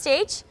center of the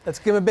stage. Let's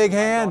give a big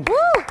hand.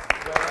 Woo!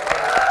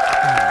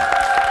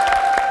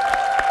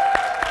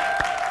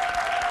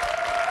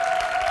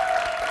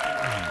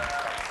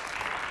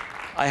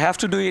 I have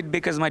to do it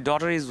because my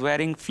daughter is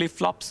wearing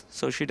flip-flops,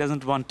 so she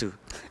doesn't want to.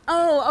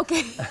 Oh,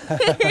 okay.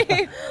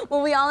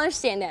 Well, we all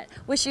understand that.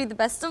 Wish you the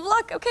best of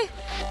luck, okay?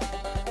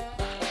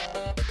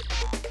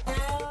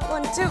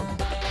 1, 2,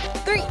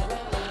 3.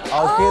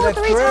 Okay, that's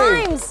 3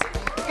 great. times.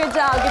 Good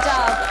job, good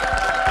job.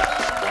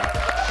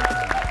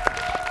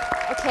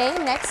 Okay,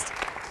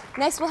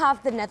 next we'll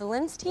have the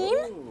Netherlands team.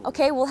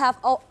 Okay, we'll have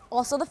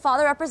also the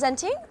father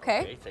representing.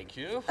 Okay. Okay, thank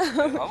you.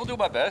 I will do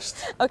my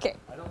best. Okay.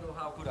 I don't know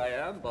how good I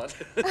am, but...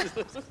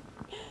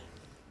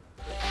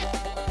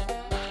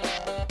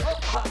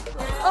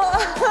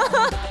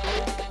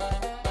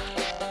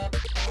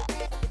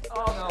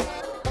 Oh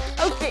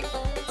no. Okay,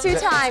 2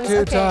 times. Two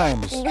okay.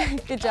 times.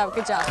 Good job,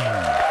 good job.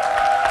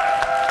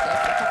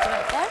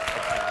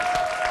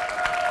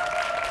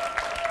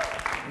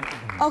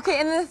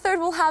 Okay, and then the third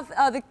we'll have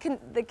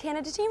the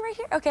Canada team right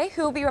here. Okay,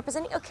 who will be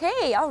representing?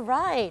 Okay, all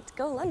right.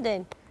 Go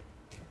London.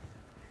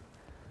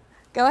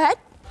 Go ahead.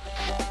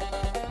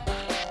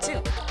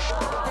 2.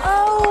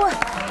 Oh!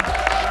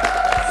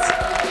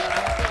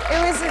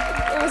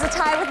 It was a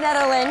tie with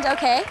Netherlands.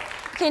 Okay.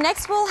 Okay,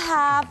 next we'll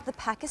have the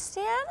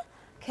Pakistan.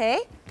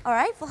 Okay. All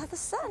right, we'll have the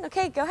sun.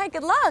 Okay, go ahead.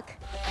 Good luck.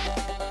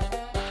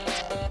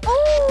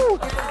 Oh!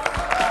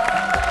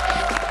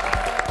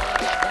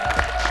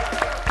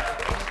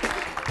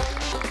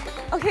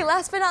 Okay,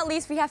 last but not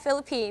least, we have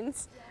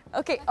Philippines.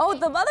 Okay, oh,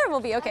 the mother will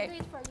be,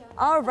 okay.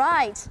 All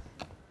right. 6.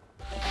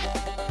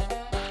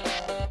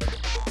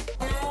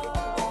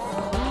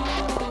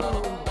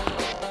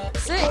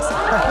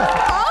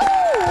 Oh,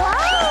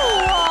 wow!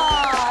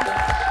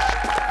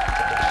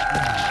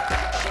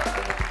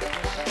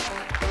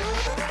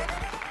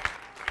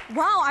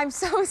 Wow, I'm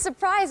so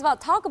surprised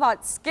talk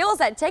about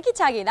skills at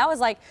tiki-taki. That was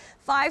like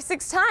 5,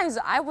 6 times.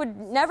 I would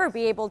never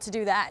be able to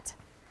do that.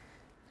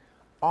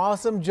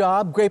 Awesome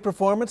job, great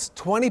performance.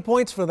 20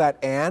 points for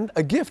that, and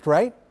a gift,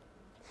 right?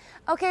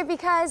 Okay,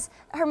 because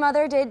her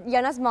mother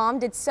Yena's mom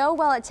did so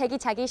well at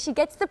tiki-taki, she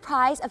gets the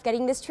prize of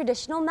getting this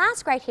traditional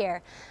mask right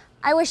here.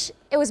 I wish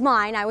it was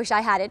mine. I wish I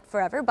had it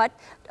forever, but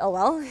oh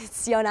well,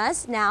 it's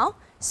Yena's now.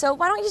 So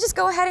why don't you just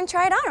go ahead and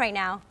try it on right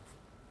now?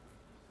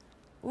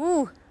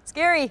 Ooh,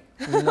 scary.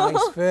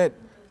 Nice fit.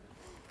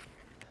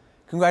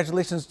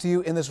 Congratulations to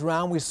you in this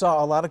round. We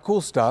saw a lot of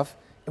cool stuff,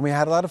 and we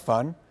had a lot of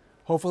fun.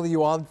 Hopefully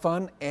you all had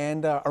fun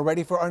and are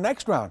ready for our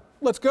next round.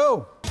 Let's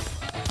go.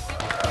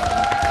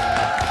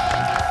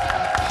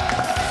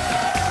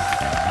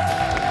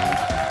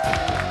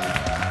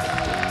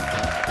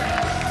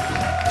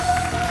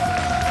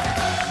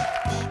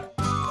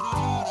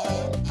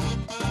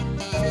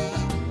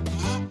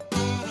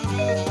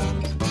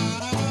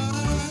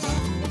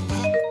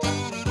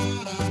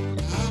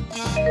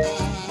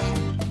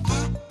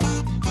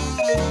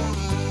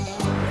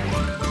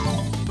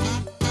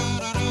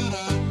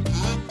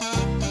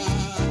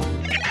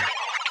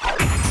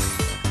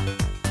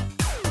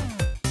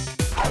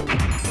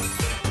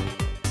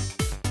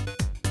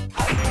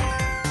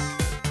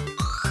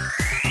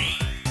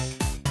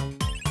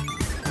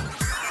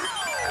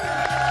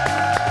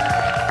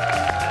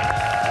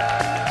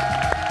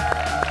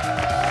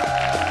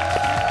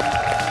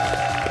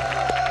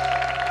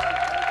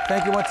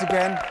 Thank you once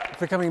again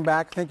for coming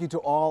back. Thank you to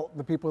all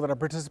the people that are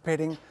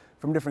participating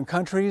from different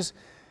countries.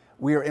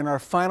 We are in our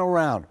final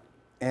round,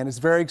 and it's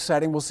very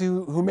exciting. We'll see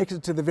who makes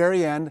it to the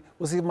very end.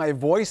 We'll see if my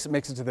voice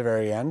makes it to the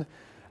very end.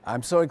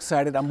 I'm so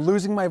excited. I'm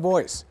losing my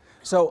voice.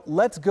 So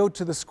let's go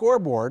to the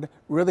scoreboard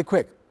really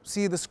quick.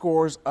 See the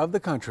scores of the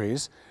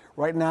countries.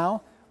 Right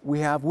now, we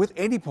have, with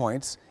 80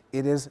 points,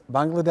 it is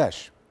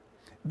Bangladesh.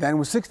 Then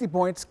with 60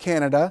 points,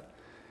 Canada.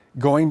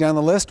 Going down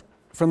the list,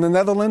 from the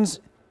Netherlands,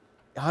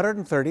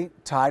 130,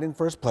 tied in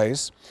first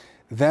place.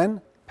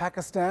 Then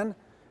Pakistan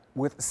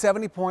with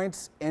 70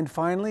 points. And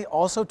finally,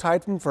 also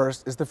tied from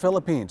first, is the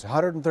Philippines,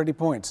 130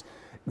 points.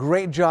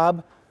 Great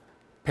job,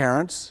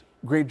 parents.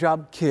 Great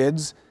job,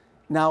 kids.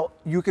 Now,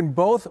 you can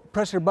both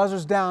press your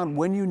buzzers down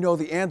when you know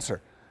the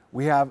answer.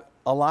 We have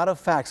a lot of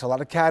facts, a lot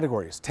of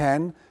categories,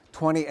 10,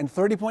 20, and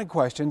 30-point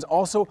questions.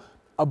 Also,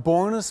 a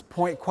bonus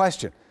point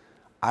question.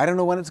 I don't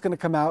know when it's going to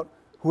come out.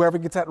 Whoever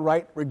gets that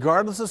right,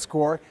 regardless of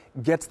score,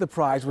 gets the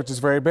prize, which is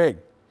very big.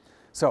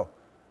 So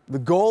the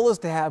goal is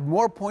to have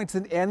more points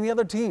than any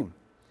other team.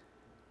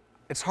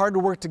 It's hard to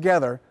work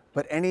together,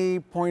 but any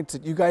points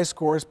that you guys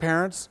score as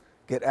parents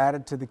get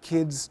added to the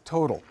kids'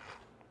 total.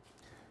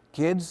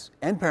 Kids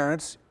and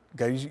parents,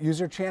 got to use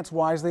your chance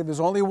wisely. There's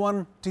only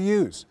one to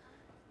use.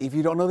 If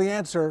you don't know the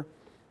answer,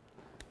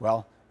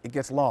 well, it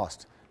gets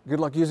lost.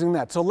 Good luck using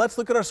that. So let's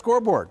look at our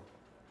scoreboard.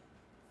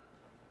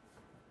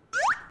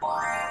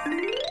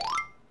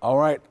 All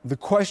right, the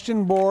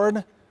question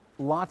board,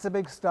 lots of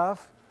big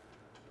stuff.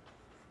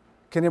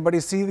 Can anybody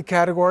see the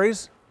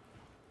categories?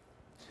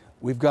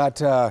 We've got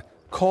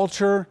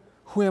culture,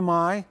 who am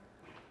I,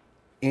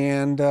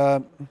 and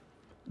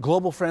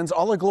global friends.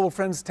 All the global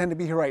friends tend to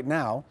be here right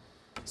now.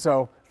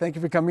 So thank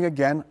you for coming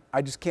again.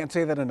 I just can't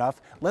say that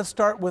enough. Let's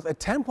start with a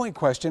 10-point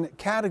question,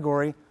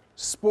 category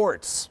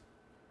sports.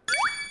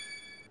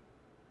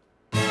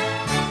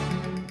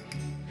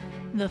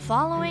 The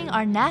following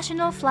are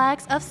national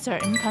flags of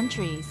certain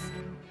countries.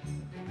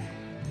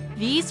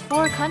 These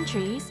 4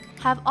 countries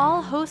have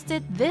all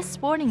hosted this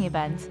sporting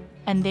event,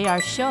 and they are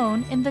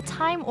shown in the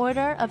time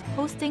order of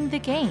hosting the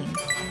games.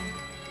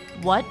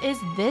 What is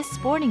this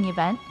sporting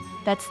event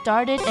that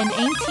started in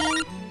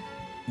 18...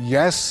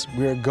 Yes,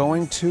 we're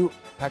going to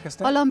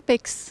Pakistan.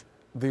 Olympics.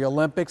 The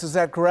Olympics, is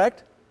that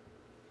correct?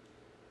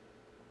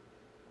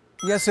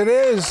 Yes, it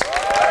is.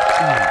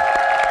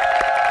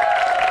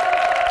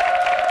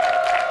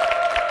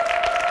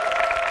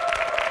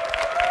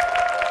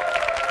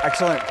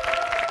 Excellent.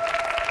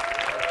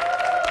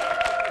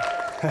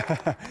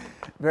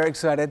 Very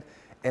excited,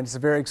 and it's a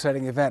very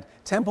exciting event.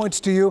 10 points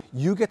to you.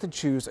 You get to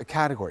choose a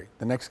category,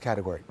 the next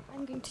category.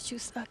 I'm going to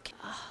choose.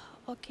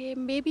 Okay,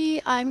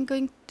 maybe I'm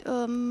going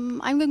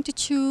to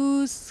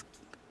choose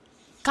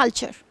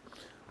culture.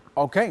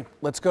 Okay,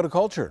 let's go to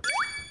culture.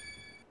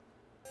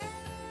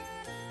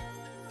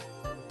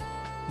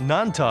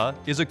 Nanta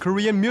is a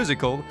Korean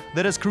musical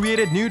that has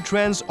created new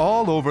trends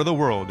all over the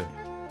world.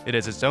 It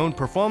has its own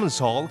performance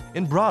hall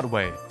in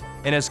Broadway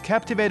and has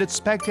captivated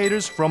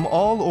spectators from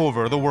all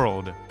over the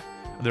world.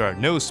 There are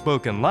no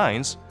spoken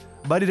lines,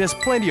 but it has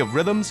plenty of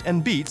rhythms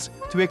and beats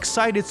to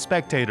excite its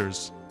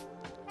spectators.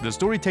 The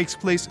story takes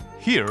place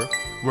here,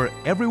 where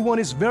everyone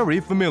is very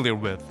familiar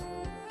with.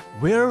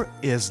 Where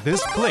is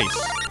this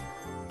place?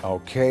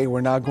 Okay,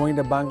 we're now going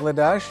to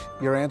Bangladesh.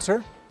 Your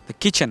answer? The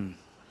kitchen.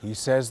 He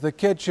says the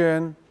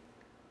kitchen.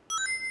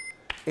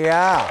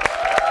 Yeah.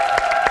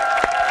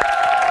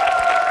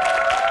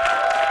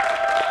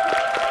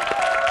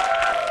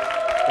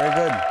 Very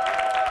good.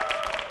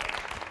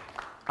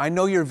 I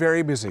know you're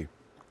very busy,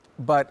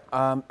 but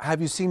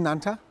have you seen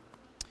Nanta?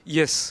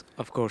 Yes,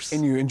 of course.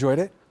 And you enjoyed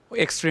it?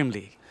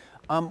 Extremely.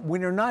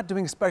 When you're not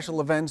doing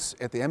special events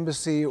at the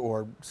embassy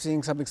or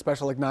seeing something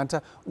special like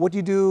Nanta, what do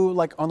you do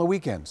like on the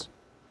weekends?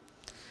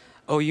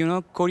 Oh, you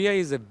know, Korea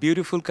is a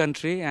beautiful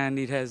country and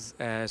it has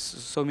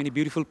so many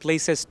beautiful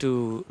places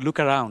to look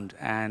around.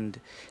 And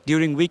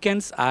during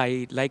weekends,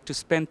 I like to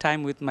spend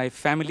time with my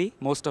family.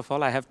 Most of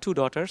all, I have 2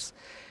 daughters.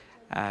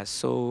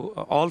 So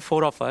all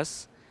 4 of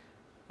us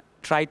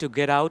try to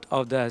get out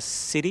of the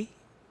city,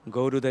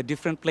 go to the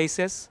different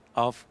places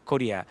of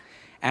Korea.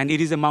 And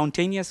it is a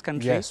mountainous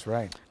country. Yes,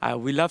 right.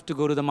 We love to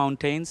go to the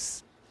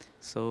mountains.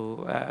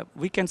 So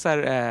weekends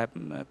are a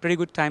pretty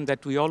good time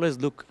that we always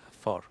look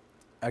for.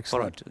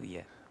 Excellent.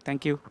 Yeah.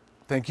 Thank you.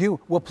 Thank you.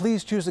 Well,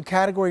 please choose a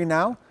category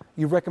now.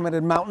 You've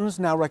recommended mountains,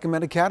 now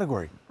recommend a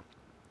category.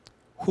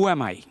 Who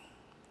am I?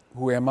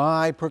 Who am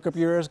I? Perk up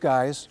your ears,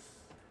 guys.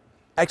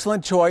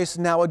 Excellent choice.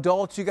 Now,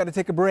 adults, you got to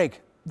take a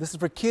break. This is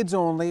for kids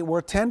only.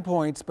 We're 10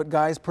 points, but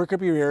guys, perk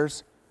up your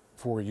ears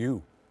for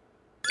you.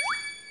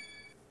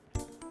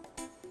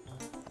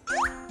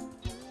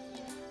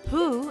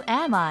 Who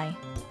am I?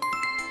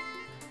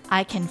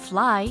 I can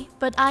fly,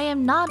 but I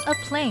am not a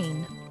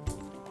plane.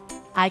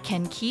 I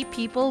can keep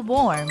people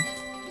warm.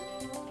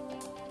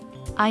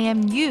 I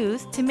am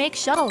used to make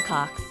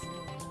shuttlecocks.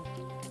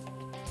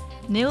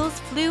 Nils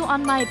flew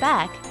on my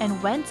back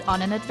and went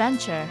on an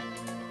adventure.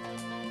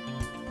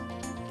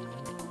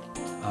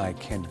 I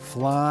can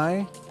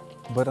fly,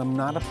 but I'm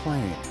not a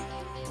plane.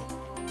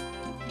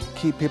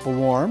 Keep people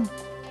warm.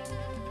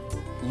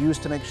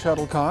 Used to make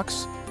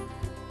shuttlecocks.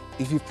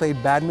 If you've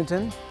played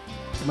badminton,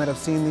 you might have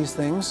seen these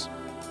things.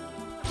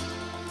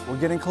 We're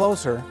getting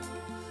closer.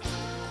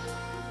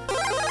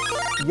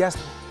 Yes,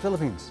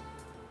 Philippines.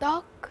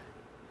 Duck.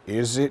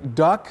 Is it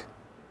duck?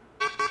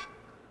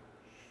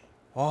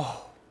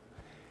 Oh,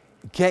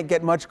 you can't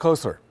get much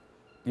closer.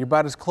 You're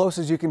about as close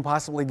as you can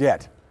possibly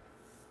get.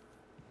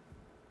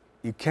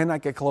 You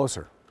cannot get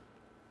closer.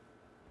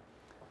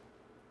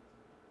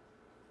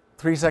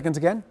 3 seconds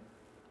again.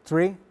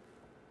 3,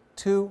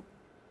 2,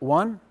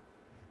 1.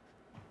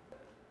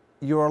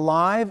 You're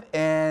live,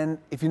 and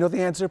if you know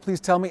the answer, please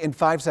tell me in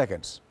 5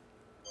 seconds.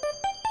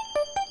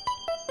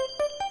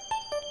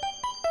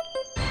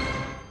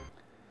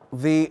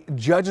 The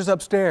judges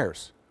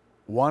upstairs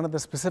wanted the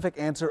specific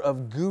answer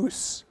of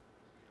goose.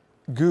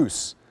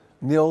 Goose.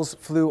 Nils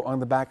flew on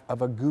the back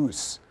of a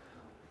goose.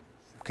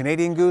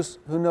 Canadian goose,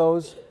 who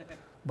knows?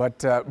 But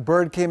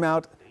bird came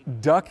out,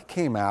 duck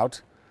came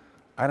out.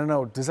 I don't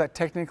know, does that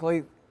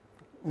technically?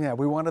 Yeah,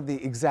 we wanted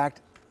the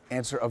exact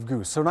answer of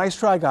goose. So nice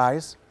try,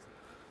 guys.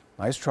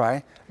 Nice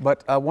try.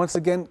 But once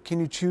again, can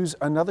you choose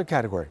another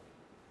category?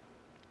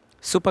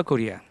 Super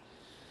Korea.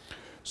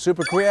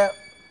 Super Korea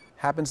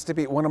happens to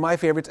be one of my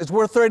favorites. It's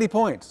worth 30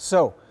 points.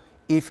 So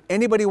if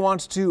anybody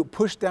wants to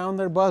push down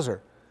their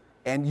buzzer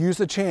and use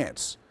the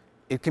chance,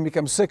 it can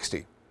become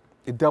 60.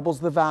 It doubles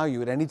the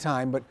value at any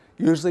time, but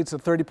usually it's the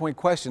 30-point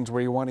questions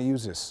where you want to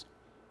use this.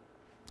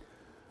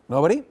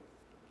 Nobody?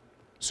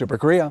 Super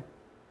Korea.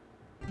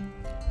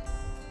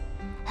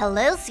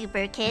 Hello,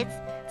 Super Kids.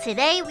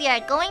 Today we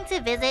are going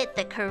to visit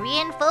the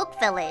Korean folk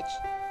village.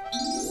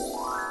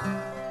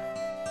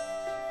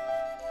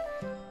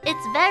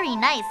 It's very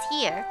nice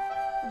here.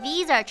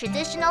 These are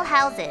traditional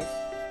houses.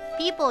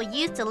 people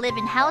used to live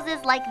in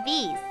houses like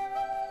these.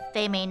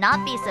 They may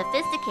not be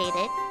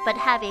sophisticated, but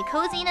have a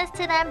coziness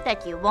to them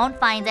that you won't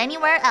find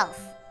anywhere else.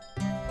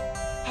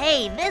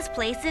 Hey, this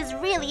place is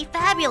really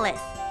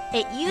fabulous.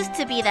 It used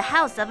to be the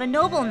house of a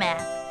nobleman.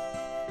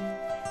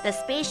 The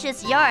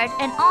spacious yard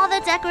and all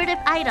the decorative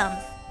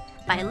items.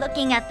 By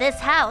looking at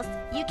this house,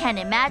 you can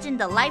imagine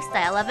the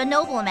lifestyle of a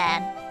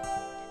nobleman.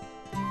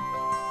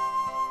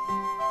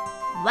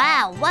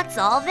 Wow, what's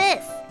all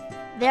this?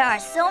 There are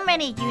so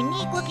many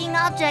unique-looking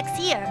objects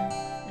here.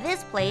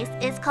 This place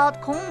is called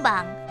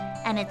Gongbang,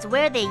 and it's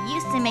where they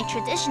used to make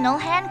traditional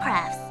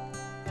handcrafts.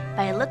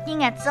 By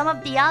looking at some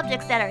of the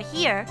objects that are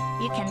here,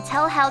 you can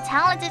tell how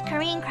talented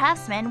Korean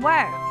craftsmen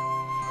were.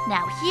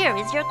 Now here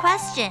is your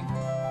question.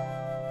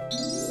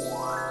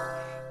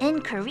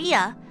 In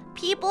Korea,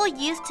 people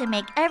used to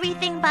make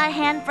everything by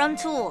hand from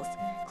tools,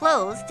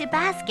 clothes to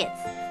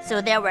baskets,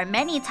 so there were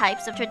many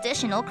types of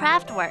traditional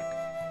craftwork.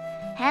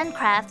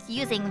 Handcrafts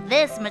using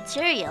this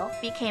material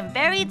became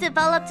very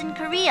developed in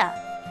Korea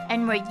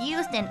and were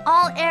used in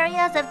all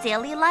areas of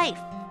daily life.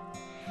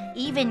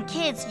 Even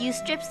kids use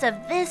strips of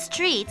this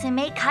tree to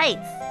make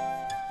kites.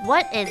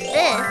 What is this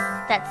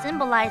that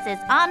symbolizes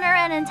honor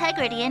and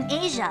integrity in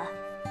Asia?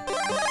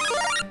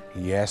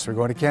 Yes, we're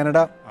going to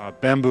Canada.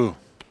 Bamboo.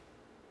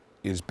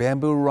 Is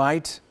bamboo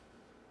right?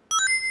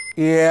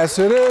 Yes,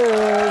 it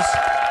is.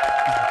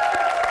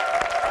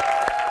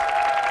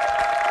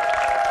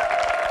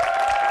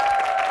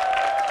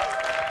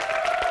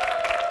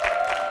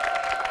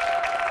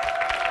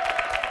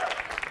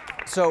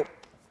 So,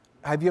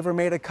 have you ever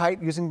made a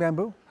kite using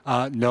bamboo?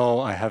 No,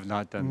 I have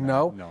not done that.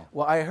 No? No.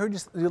 Well, I heard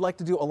you like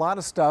to do a lot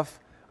of stuff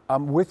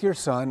with your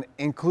son,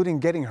 including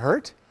getting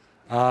hurt.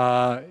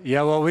 Yeah,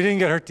 well, we didn't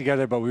get hurt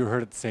together, but we were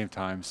hurt at the same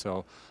time.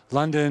 So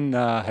London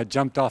had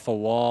jumped off a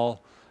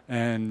wall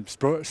and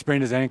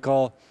sprained his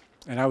ankle,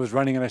 and I was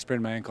running and I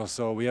sprained my ankle.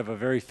 So we have a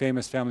very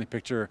famous family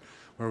picture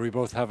where we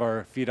both have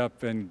our feet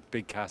up and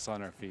big casts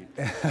on our feet.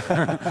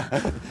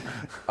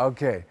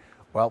 Okay.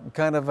 Well,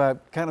 kind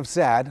of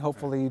sad.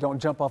 Hopefully you don't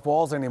jump off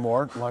walls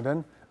anymore,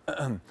 London.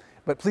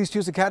 But please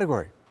choose a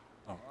category.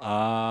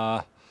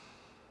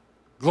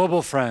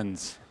 Global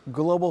friends.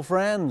 Global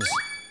friends.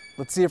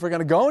 Let's see if we're going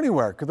to go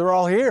anywhere, because they're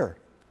all here.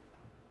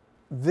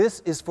 This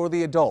is for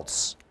the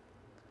adults.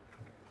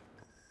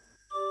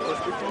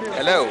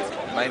 Hello,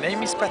 my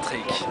name is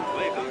Patrick.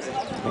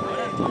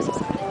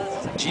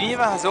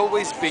 Geneva has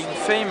always been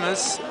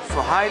famous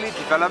for highly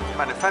developed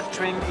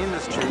manufacturing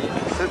industry,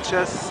 such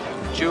as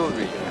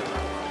jewelry.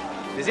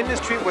 This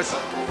industry in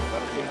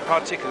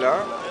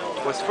particular,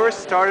 was first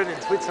started in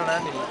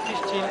Switzerland in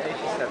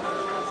 1587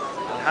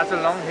 and has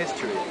a long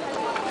history.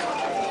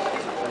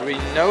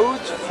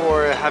 Renowned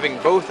for having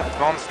both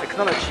advanced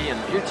technology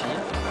and beauty,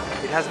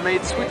 it has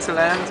made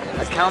Switzerland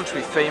a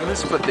country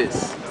famous for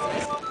this.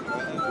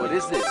 What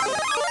is this?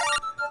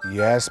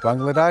 Yes,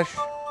 Bangladesh.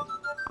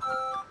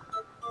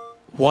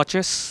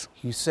 Watches.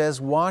 He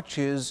says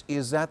watches.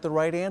 Is that the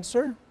right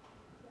answer?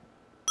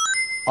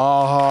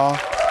 Uh-huh.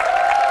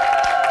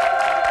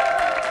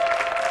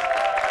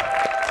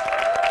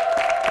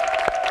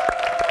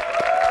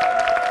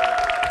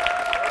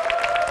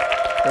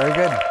 Very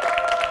good.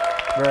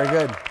 Very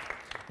good.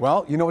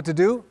 Well, you know what to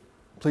do.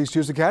 Please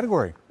choose a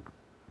category.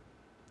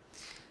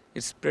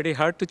 It's pretty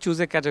hard to choose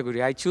a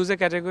category. I choose a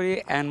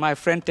category and my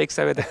friend takes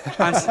away the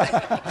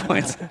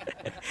points.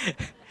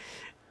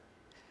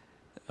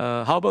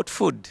 How about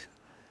food?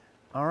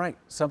 All right,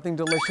 something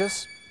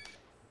delicious.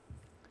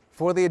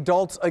 For the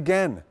adults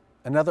again,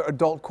 another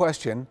adult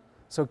question.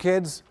 So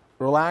kids,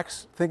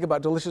 relax, think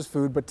about delicious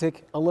food, but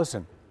take a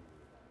listen.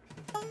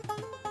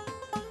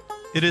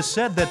 It is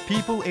said that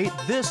people ate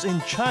this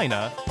in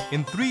China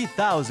in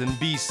 3000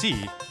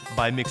 BC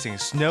by mixing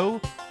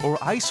snow or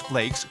ice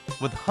flakes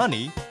with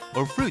honey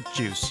or fruit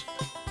juice.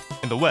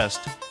 In the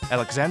West,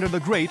 Alexander the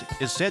Great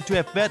is said to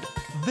have fed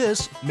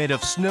this made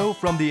of snow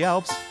from the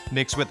Alps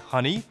mixed with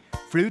honey,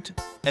 fruit,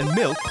 and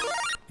milk.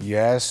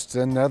 Yes,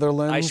 the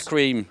Netherlands. Ice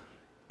cream.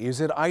 Is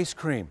it ice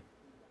cream?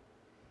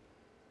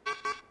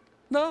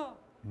 No.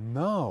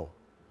 No.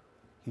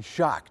 He's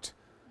shocked.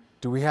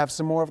 Do we have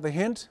some more of the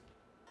hint?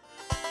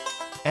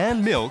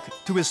 And milk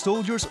to his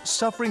soldiers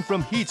suffering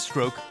from heat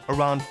stroke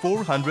around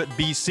 400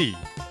 BC.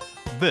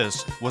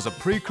 This was a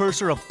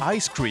precursor of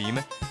ice cream,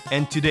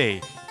 and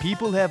today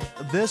people have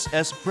this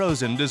as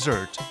frozen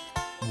dessert.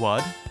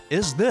 What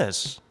is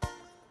this?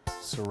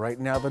 So right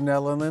now the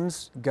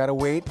Netherlands, gotta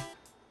wait.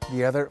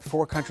 The other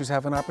 4 countries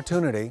have an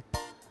opportunity.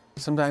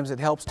 Sometimes it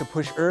helps to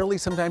push early,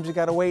 sometimes you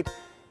gotta wait.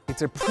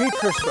 It's a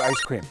precursor to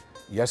ice cream.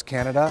 Yes,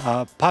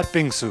 Canada?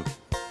 Patbingsu.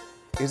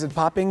 Is it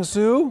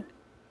Patbingsu?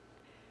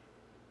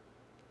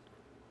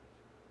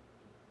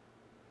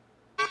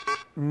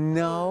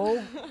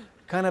 No.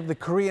 Kind of the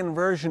Korean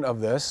version of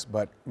this,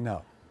 but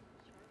no.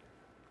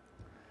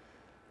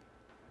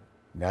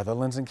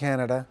 Netherlands and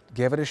Canada,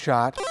 give it a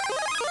shot.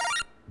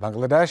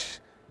 Bangladesh,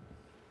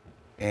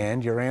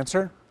 and your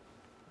answer?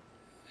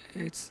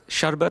 It's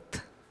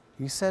sherbet.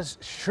 He says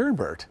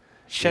sherbet.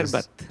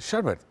 Sherbet.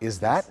 Sherbet. Is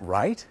that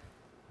right?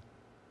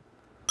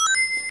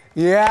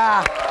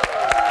 Yeah.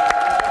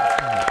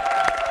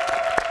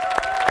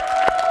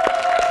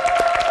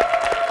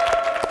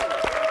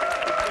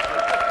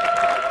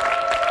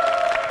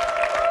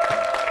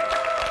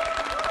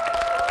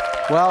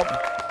 Well,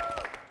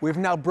 we've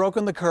now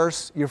broken the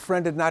curse. Your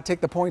friend did not take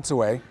the points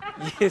away.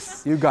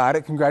 Yes. You got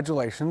it.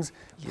 Congratulations.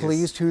 Yes.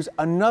 Please choose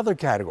another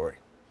category.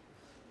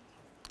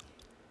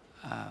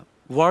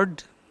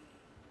 Word.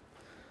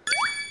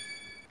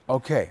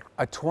 Okay,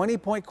 a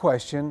 20-point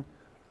question.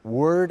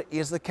 Word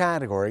is the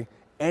category.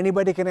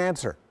 Anybody can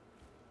answer.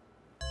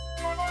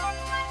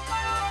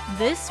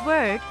 This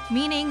word,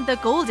 meaning the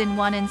golden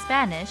one in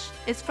Spanish,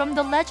 is from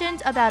the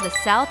legend about a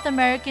South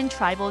American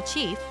tribal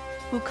chief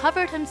who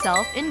covered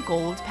himself in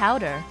gold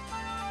powder.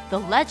 The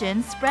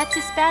legend spread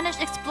to Spanish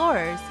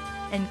explorers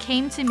and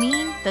came to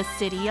mean the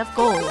city of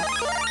gold.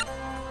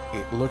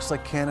 It looks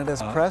like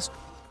Canada's pressed.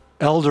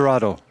 El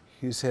Dorado.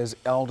 He says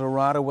El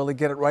Dorado. Will he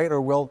get it right,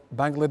 or will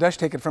Bangladesh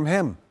take it from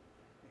him?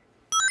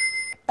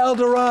 El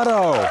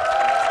Dorado.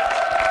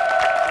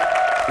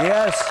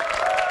 Yes.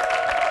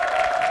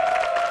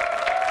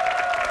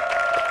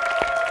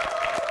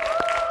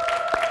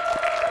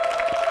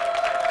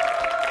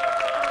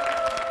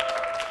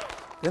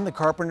 Didn't the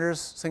Carpenters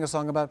sing a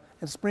song about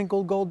and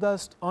sprinkled gold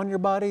dust on your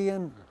body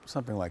and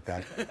something like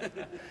that?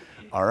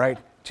 All right,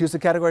 choose the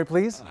category,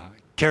 please.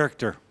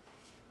 Character.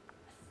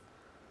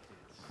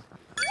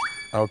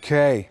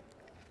 Okay.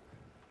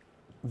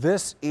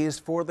 This is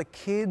for the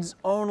kids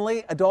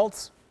only.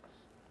 Adults,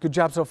 good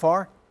job so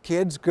far.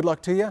 Kids, good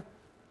luck to you.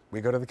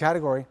 We go to the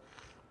category.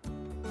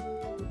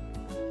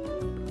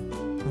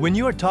 When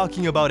you are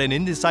talking about an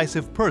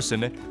indecisive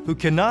person who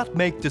cannot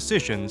make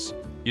decisions,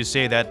 you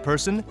say that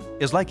person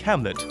is like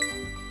Hamlet.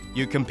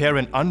 You compare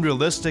an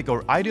unrealistic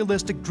or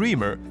idealistic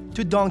dreamer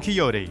to Don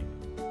Quixote.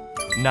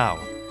 Now,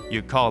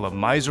 you call a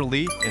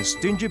miserly and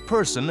stingy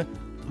person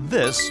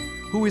this,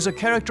 who is a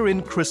character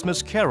in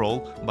Christmas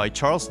Carol by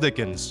Charles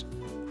Dickens.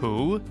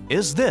 Who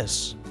is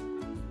this?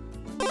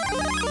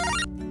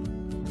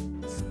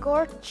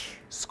 Scorch.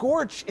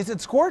 Scorch. Is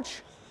it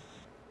Scorch?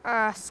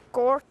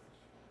 Scorch.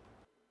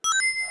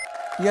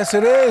 Yes,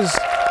 it is.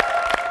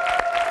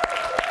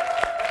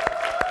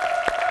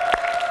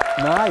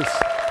 Nice.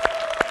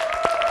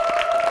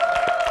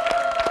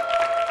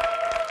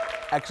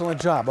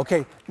 Excellent job.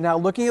 Okay, now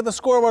looking at the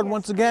scoreboard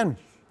once again,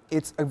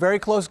 it's a very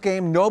close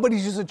game.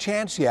 Nobody's used a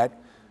chance yet.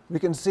 We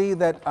can see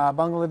that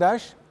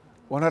Bangladesh,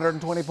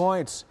 120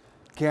 points.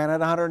 Canada,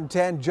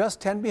 110,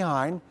 just 10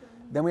 behind.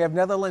 Then we have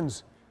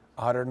Netherlands,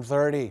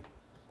 130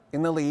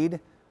 in the lead.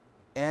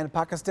 And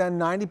Pakistan,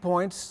 90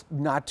 points,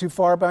 not too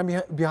far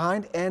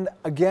behind. And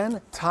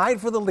again,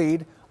 tied for the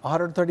lead,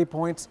 130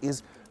 points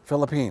is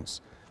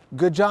Philippines.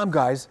 Good job,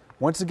 guys.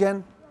 Once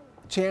again,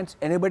 chance,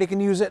 anybody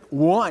can use it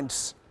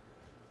once.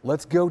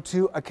 Let's go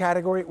to a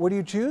category. What do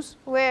you choose?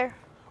 Where?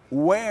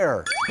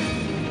 Where?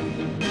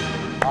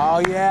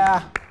 Oh,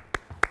 yeah.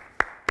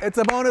 It's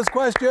a bonus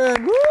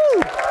question.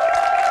 Woo!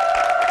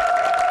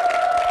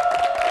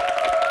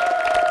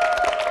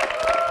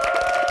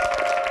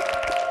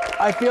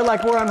 I feel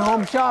like we're on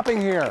home shopping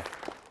here.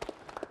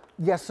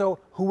 Yes, so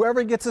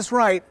whoever gets this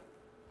right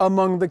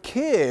among the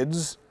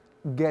kids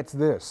gets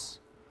this.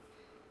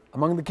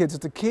 Among the kids,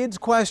 it's a kid's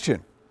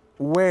question.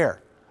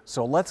 Where?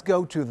 So let's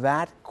go to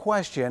that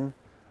question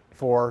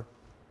for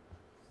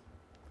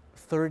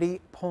 30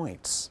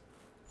 points.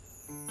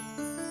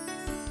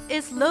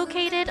 Is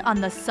located on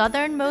the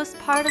southernmost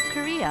part of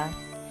Korea,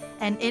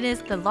 and it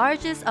is the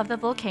largest of the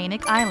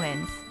volcanic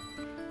islands.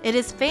 It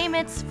is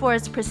famous for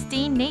its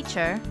pristine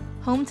nature,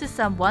 home to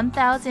some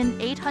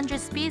 1,800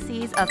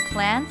 species of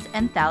plants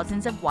and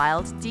thousands of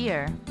wild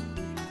deer.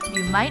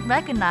 You might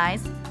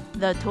recognize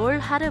the Dol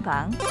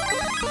Harubang.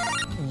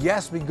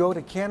 Yes, we go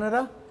to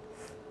Canada.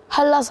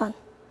 Halasan.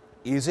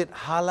 Is it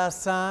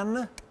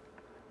Halasan?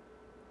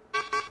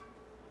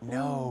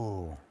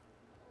 No.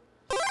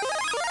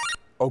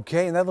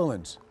 Okay,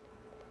 Netherlands.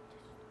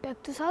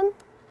 백두산.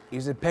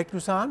 Is it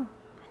Pektusan?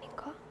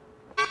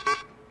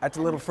 That's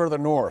a little further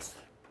north.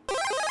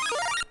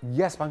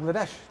 Yes,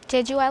 Bangladesh.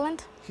 Jeju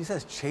Island. She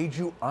says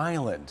Jeju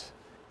Island.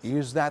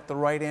 Is that the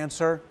right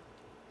answer?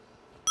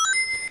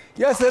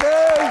 Yes, it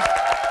is!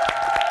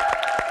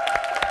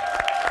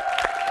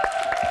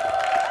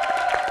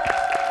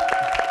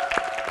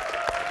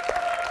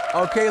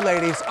 Okay,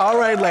 ladies. All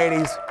right,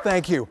 ladies.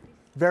 Thank you.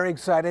 Very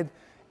excited.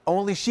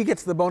 Only she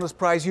gets the bonus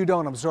prize. You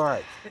don't. I'm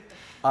sorry.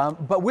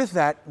 But with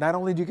that, not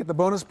only do you get the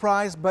bonus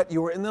prize, but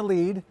you are in the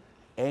lead,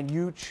 and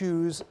you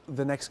choose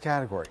the next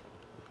category.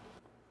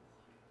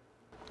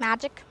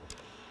 Magic.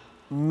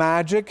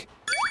 Magic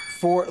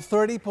for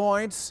 30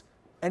 points.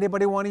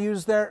 Anybody want to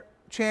use their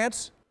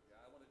chance?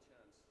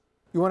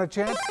 Yeah, I want a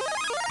chance. You want a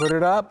chance? Put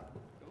it up.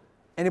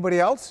 Anybody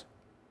else?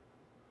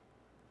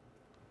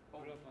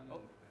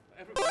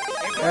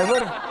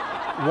 Everybody?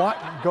 What?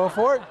 Go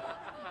for it?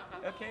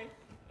 Okay,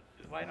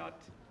 why not?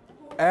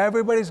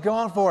 Everybody's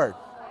going for it.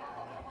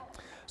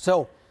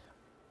 So,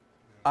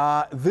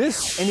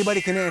 this,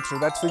 anybody can answer.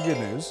 That's the good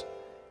news.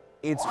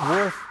 It's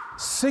worth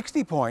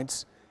 60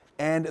 points.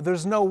 And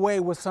there's no way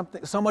with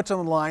so much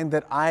on the line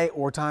that I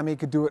or Tommy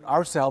could do it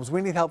ourselves.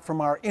 We need help from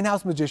our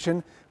in-house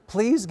magician.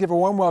 Please give a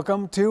warm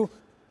welcome to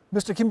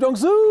Mr. Kim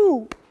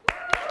Jong-soo.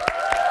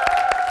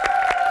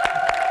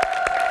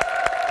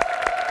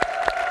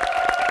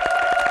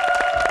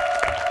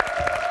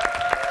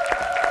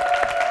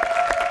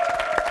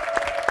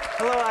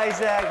 Hello,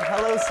 Isaac.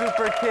 Hello,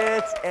 Super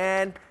Kids.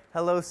 And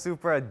hello,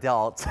 Super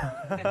Adults.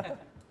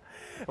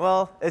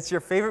 Well, it's your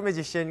favorite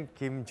magician,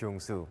 Kim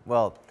Jong-soo.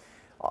 Well,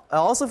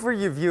 also for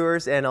your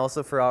viewers and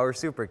also for our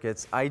Super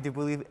Kids, I do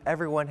believe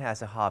everyone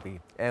has a hobby.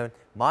 And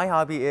my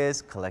hobby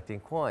is collecting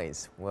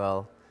coins.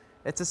 Well,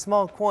 it's a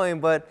small coin,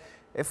 but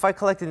if I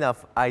collect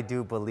enough, I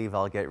do believe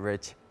I'll get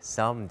rich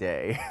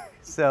someday.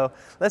 So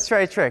let's try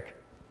a trick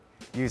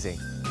using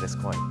this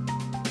coin.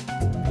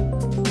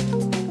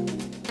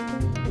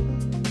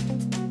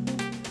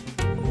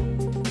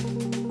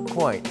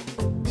 Coin,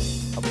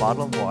 a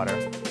bottle of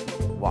water,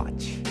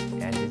 watch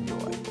and enjoy.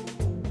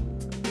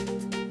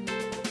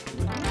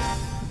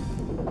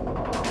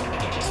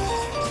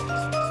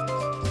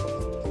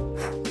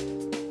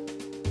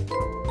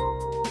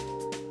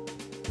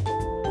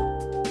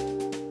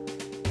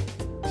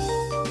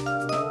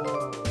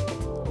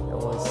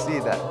 See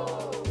that.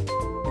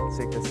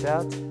 Take this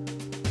out.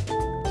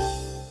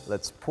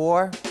 Let's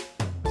pour.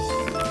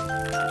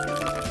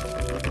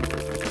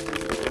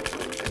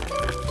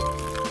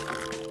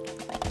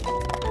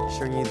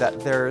 Showing you that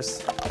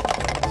there's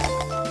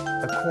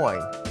a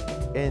coin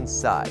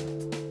inside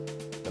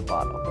the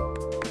bottle.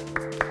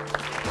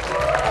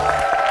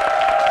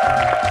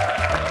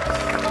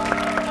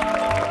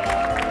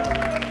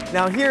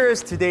 Now here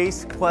is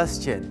today's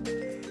question.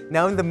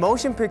 Now in the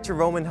motion picture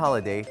Roman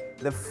Holiday,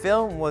 the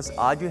film was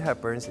Audrey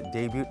Hepburn's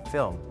debut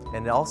film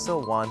and it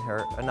also won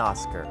her an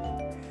Oscar.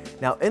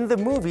 Now in the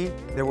movie,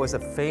 there was a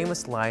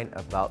famous line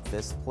about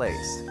this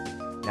place.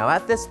 Now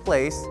at this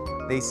place,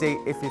 they say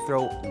if you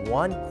throw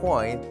one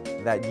coin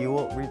that you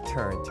will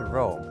return to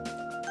Rome.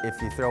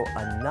 If you throw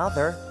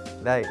another,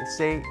 they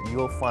say you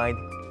will find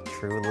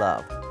true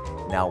love.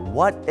 Now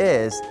what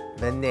is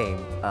the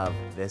name of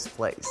this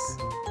place?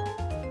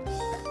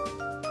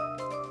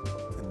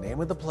 The name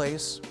of the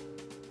place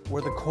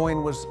where the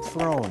coin was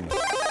thrown.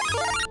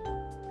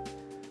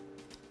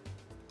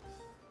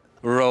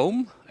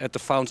 Rome, at the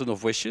Fountain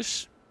of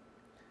Wishes.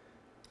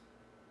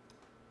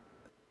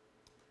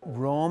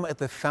 Rome at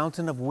the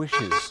Fountain of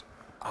Wishes.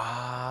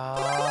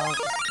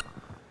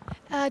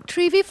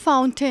 Trevi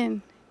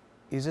Fountain.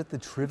 Is it the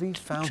Trevi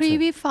Fountain?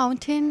 Trevi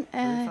Fountain.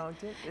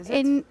 Is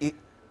it?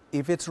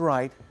 If it's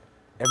right,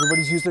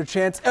 everybody's used their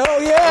chance. Oh,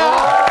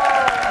 yeah!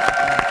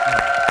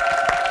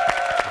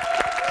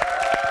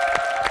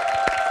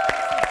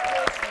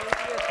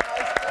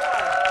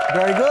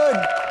 Very good.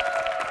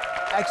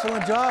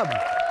 Excellent job.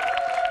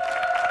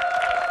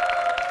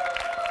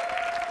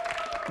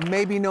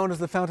 Maybe known as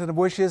the Fountain of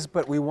Wishes,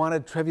 but we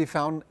wanted Trevi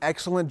Fountain.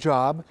 Excellent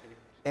job.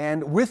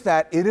 And with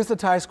that, it is the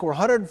tie score,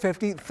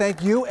 150.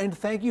 Thank you, and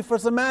thank you for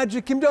some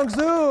magic, Kim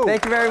Jong-soo.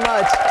 Thank you very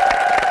much.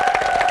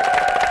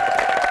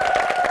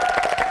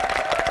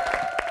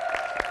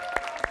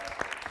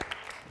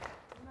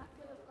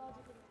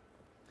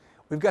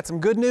 We've got some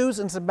good news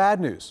and some bad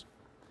news.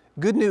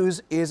 Good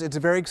news is it's a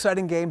very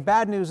exciting game.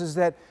 Bad news is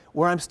that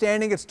where I'm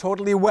standing, it's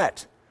totally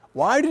wet.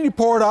 Why did you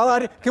pour it all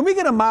out? Can we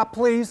get a mop,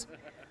 please?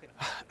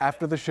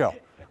 After the show.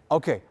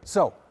 Okay,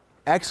 so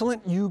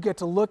excellent. You get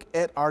to look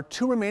at our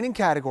two remaining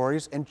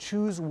categories and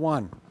choose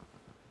one.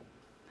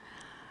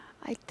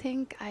 I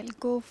think I'll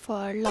go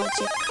for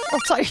logic. Oh,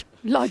 sorry,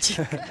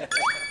 logic.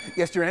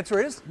 Yes, your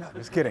answer is? No,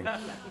 just kidding.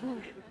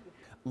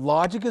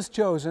 Logic is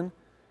chosen.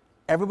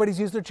 Everybody's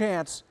used their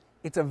chance.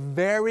 It's a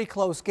very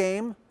close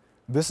game.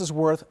 This is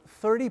worth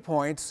 30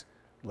 points.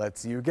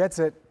 Let's see who gets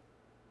it.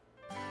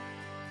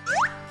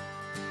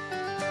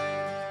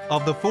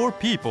 Of the four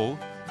people,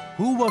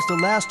 who was the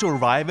last to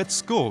arrive at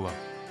school?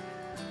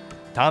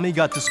 Tommy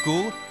got to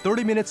school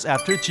 30 minutes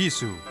after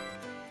Jisoo.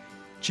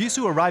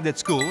 Jisoo arrived at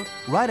school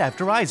right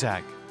after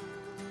Isaac.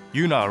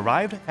 Yuna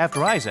arrived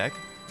after Isaac,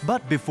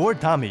 but before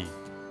Tommy.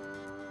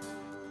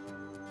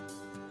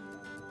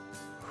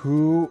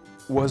 Who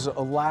was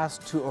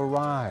last to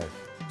arrive?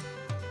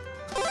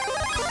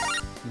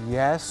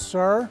 Yes,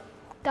 sir?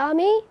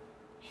 Tommy?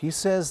 He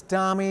says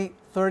Tommy,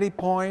 30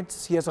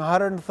 points. He has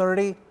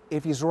 130.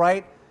 If he's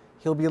right,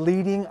 he'll be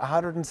leading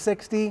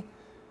 160.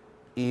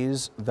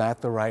 Is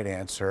that the right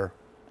answer?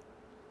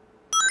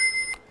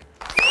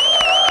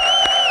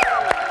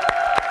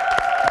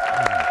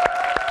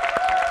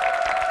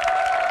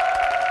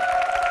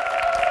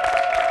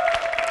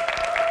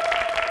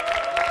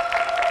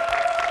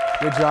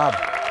 Good job.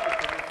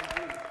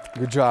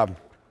 Good job.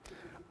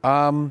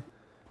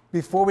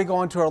 Before we go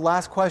on to our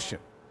last question,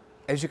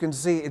 as you can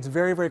see, it's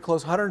very, very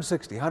close,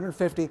 160,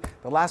 150.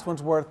 The last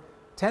one's worth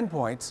 10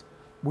 points.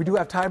 We do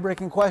have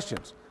tie-breaking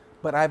questions,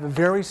 but I have a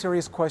very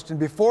serious question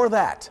before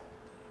that.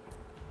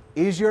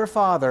 Is your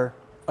father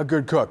a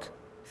good cook?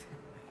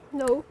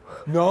 No.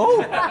 No?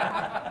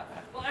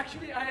 Well,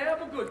 actually, I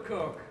am a good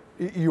cook.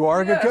 You are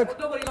a good cook? But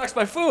nobody likes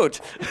my food.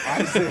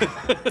 I see.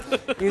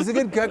 He's a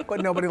good cook,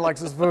 but nobody likes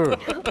his food.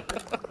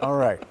 All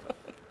right.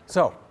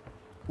 So,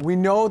 we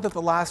know that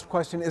the last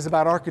question is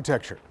about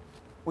architecture.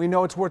 We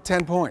know it's worth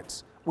 10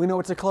 points. We know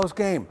it's a close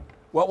game.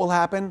 What will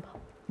happen?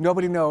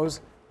 Nobody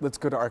knows. Let's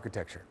go to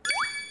architecture.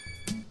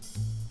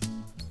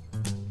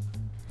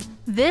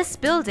 This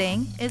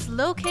building is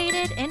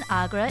located in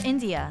Agra,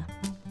 India.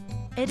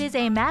 It is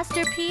a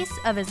masterpiece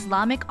of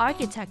Islamic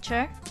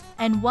architecture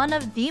and one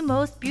of the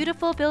most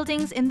beautiful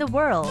buildings in the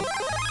world.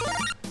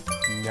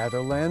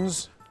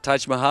 Netherlands.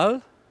 Taj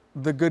Mahal?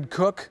 The good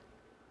cook.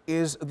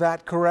 Is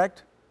that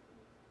correct?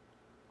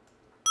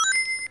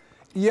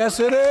 Yes,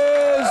 it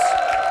is.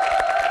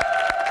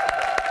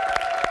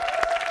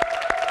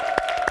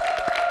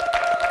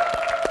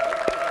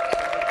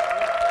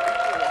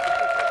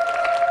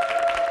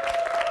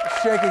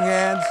 Shaking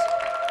hands.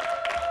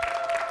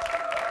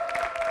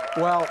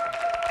 Well,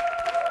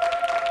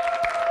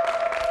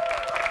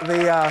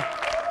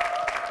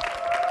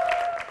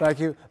 thank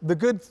you. The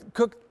good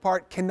cook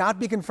part cannot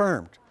be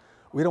confirmed.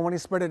 We don't want to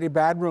spread any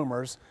bad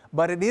rumors,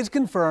 but it is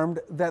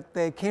confirmed that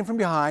they came from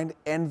behind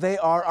and they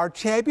are our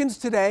champions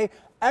today.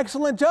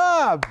 Excellent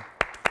job.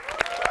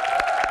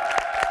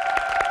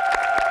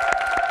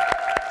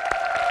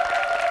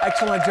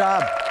 Excellent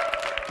job.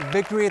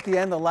 Victory at the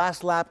end, the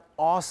last lap,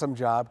 awesome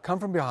job. Come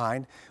from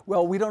behind.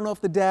 Well, we don't know if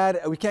the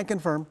dad, we can't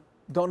confirm,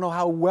 don't know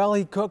how well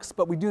he cooks,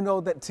 but we do know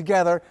that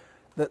together,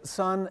 the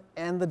son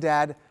and the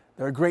dad,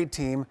 they're a great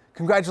team.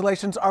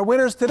 Congratulations, our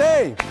winners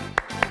today.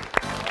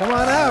 Come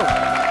on out.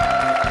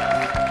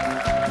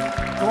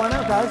 Come on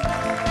out, guys.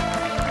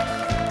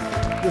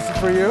 This is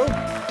for you.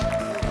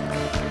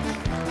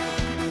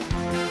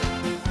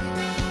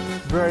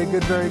 Very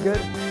good, very good.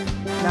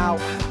 Now,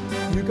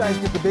 you guys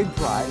get the big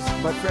prize,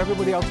 but for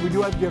everybody else, we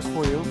do have gifts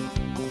for you.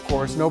 Of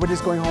course,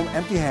 nobody's going home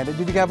empty-handed.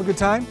 Did you have a good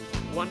time?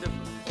 Wonderful.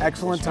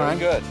 Excellent time.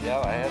 Very good. Yeah,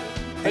 I had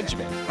it.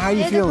 Benjamin. How are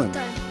you feeling?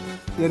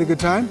 You had a good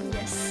time?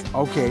 Yes.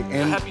 Okay, You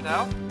and happy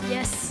now?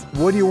 Yes.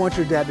 what do you want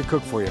your dad to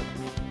cook for you?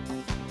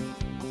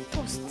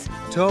 Toast.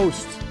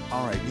 Toast.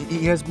 All right.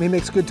 He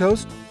makes good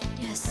toast?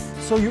 Yes.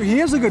 So he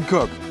is a good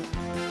cook.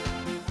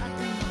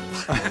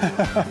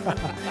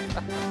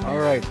 All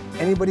right.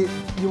 Anybody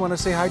you want to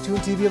say hi to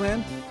in TV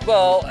land?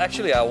 Well,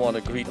 actually, I want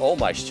to greet all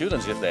my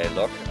students if they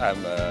look.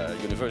 I'm a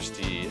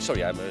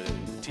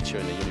teacher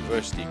in a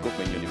university,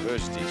 Goodman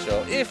University.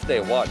 So if they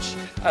watch,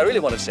 I really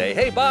want to say,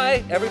 hey,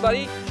 bye,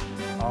 everybody.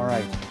 All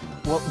right.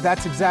 Well,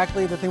 that's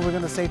exactly the thing we're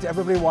going to say to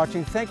everybody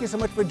watching. Thank you so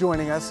much for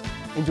joining us.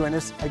 And join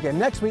us again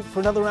next week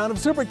for another round of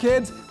Super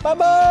Kids.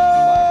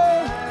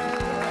 Bye-bye!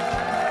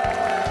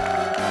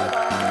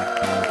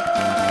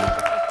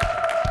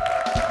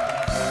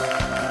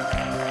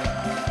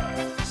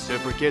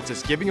 Superkids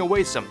is giving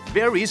away some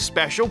very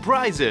special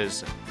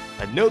prizes.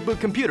 A notebook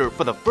computer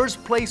for the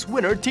first place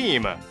winner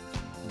team.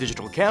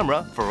 Digital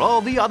camera for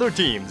all the other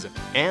teams.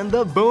 And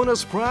the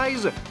bonus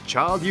prize,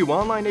 Child U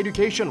Online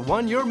Education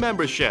 1-year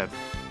membership.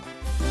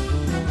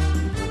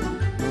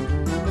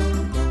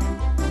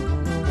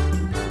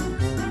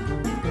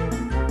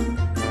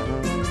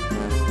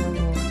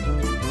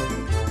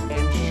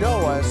 And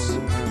show us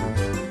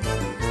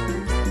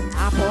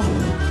Apple.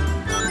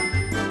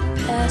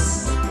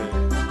 Pass.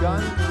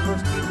 Done.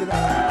 First team did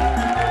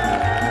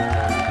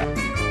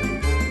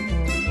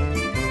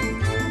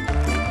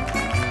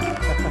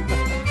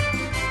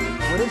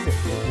What is it?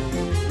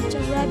 It's a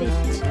rabbit.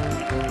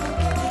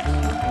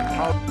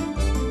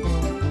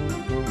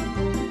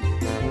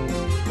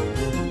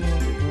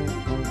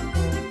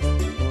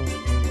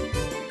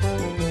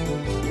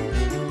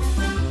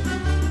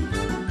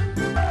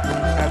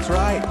 That's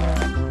right.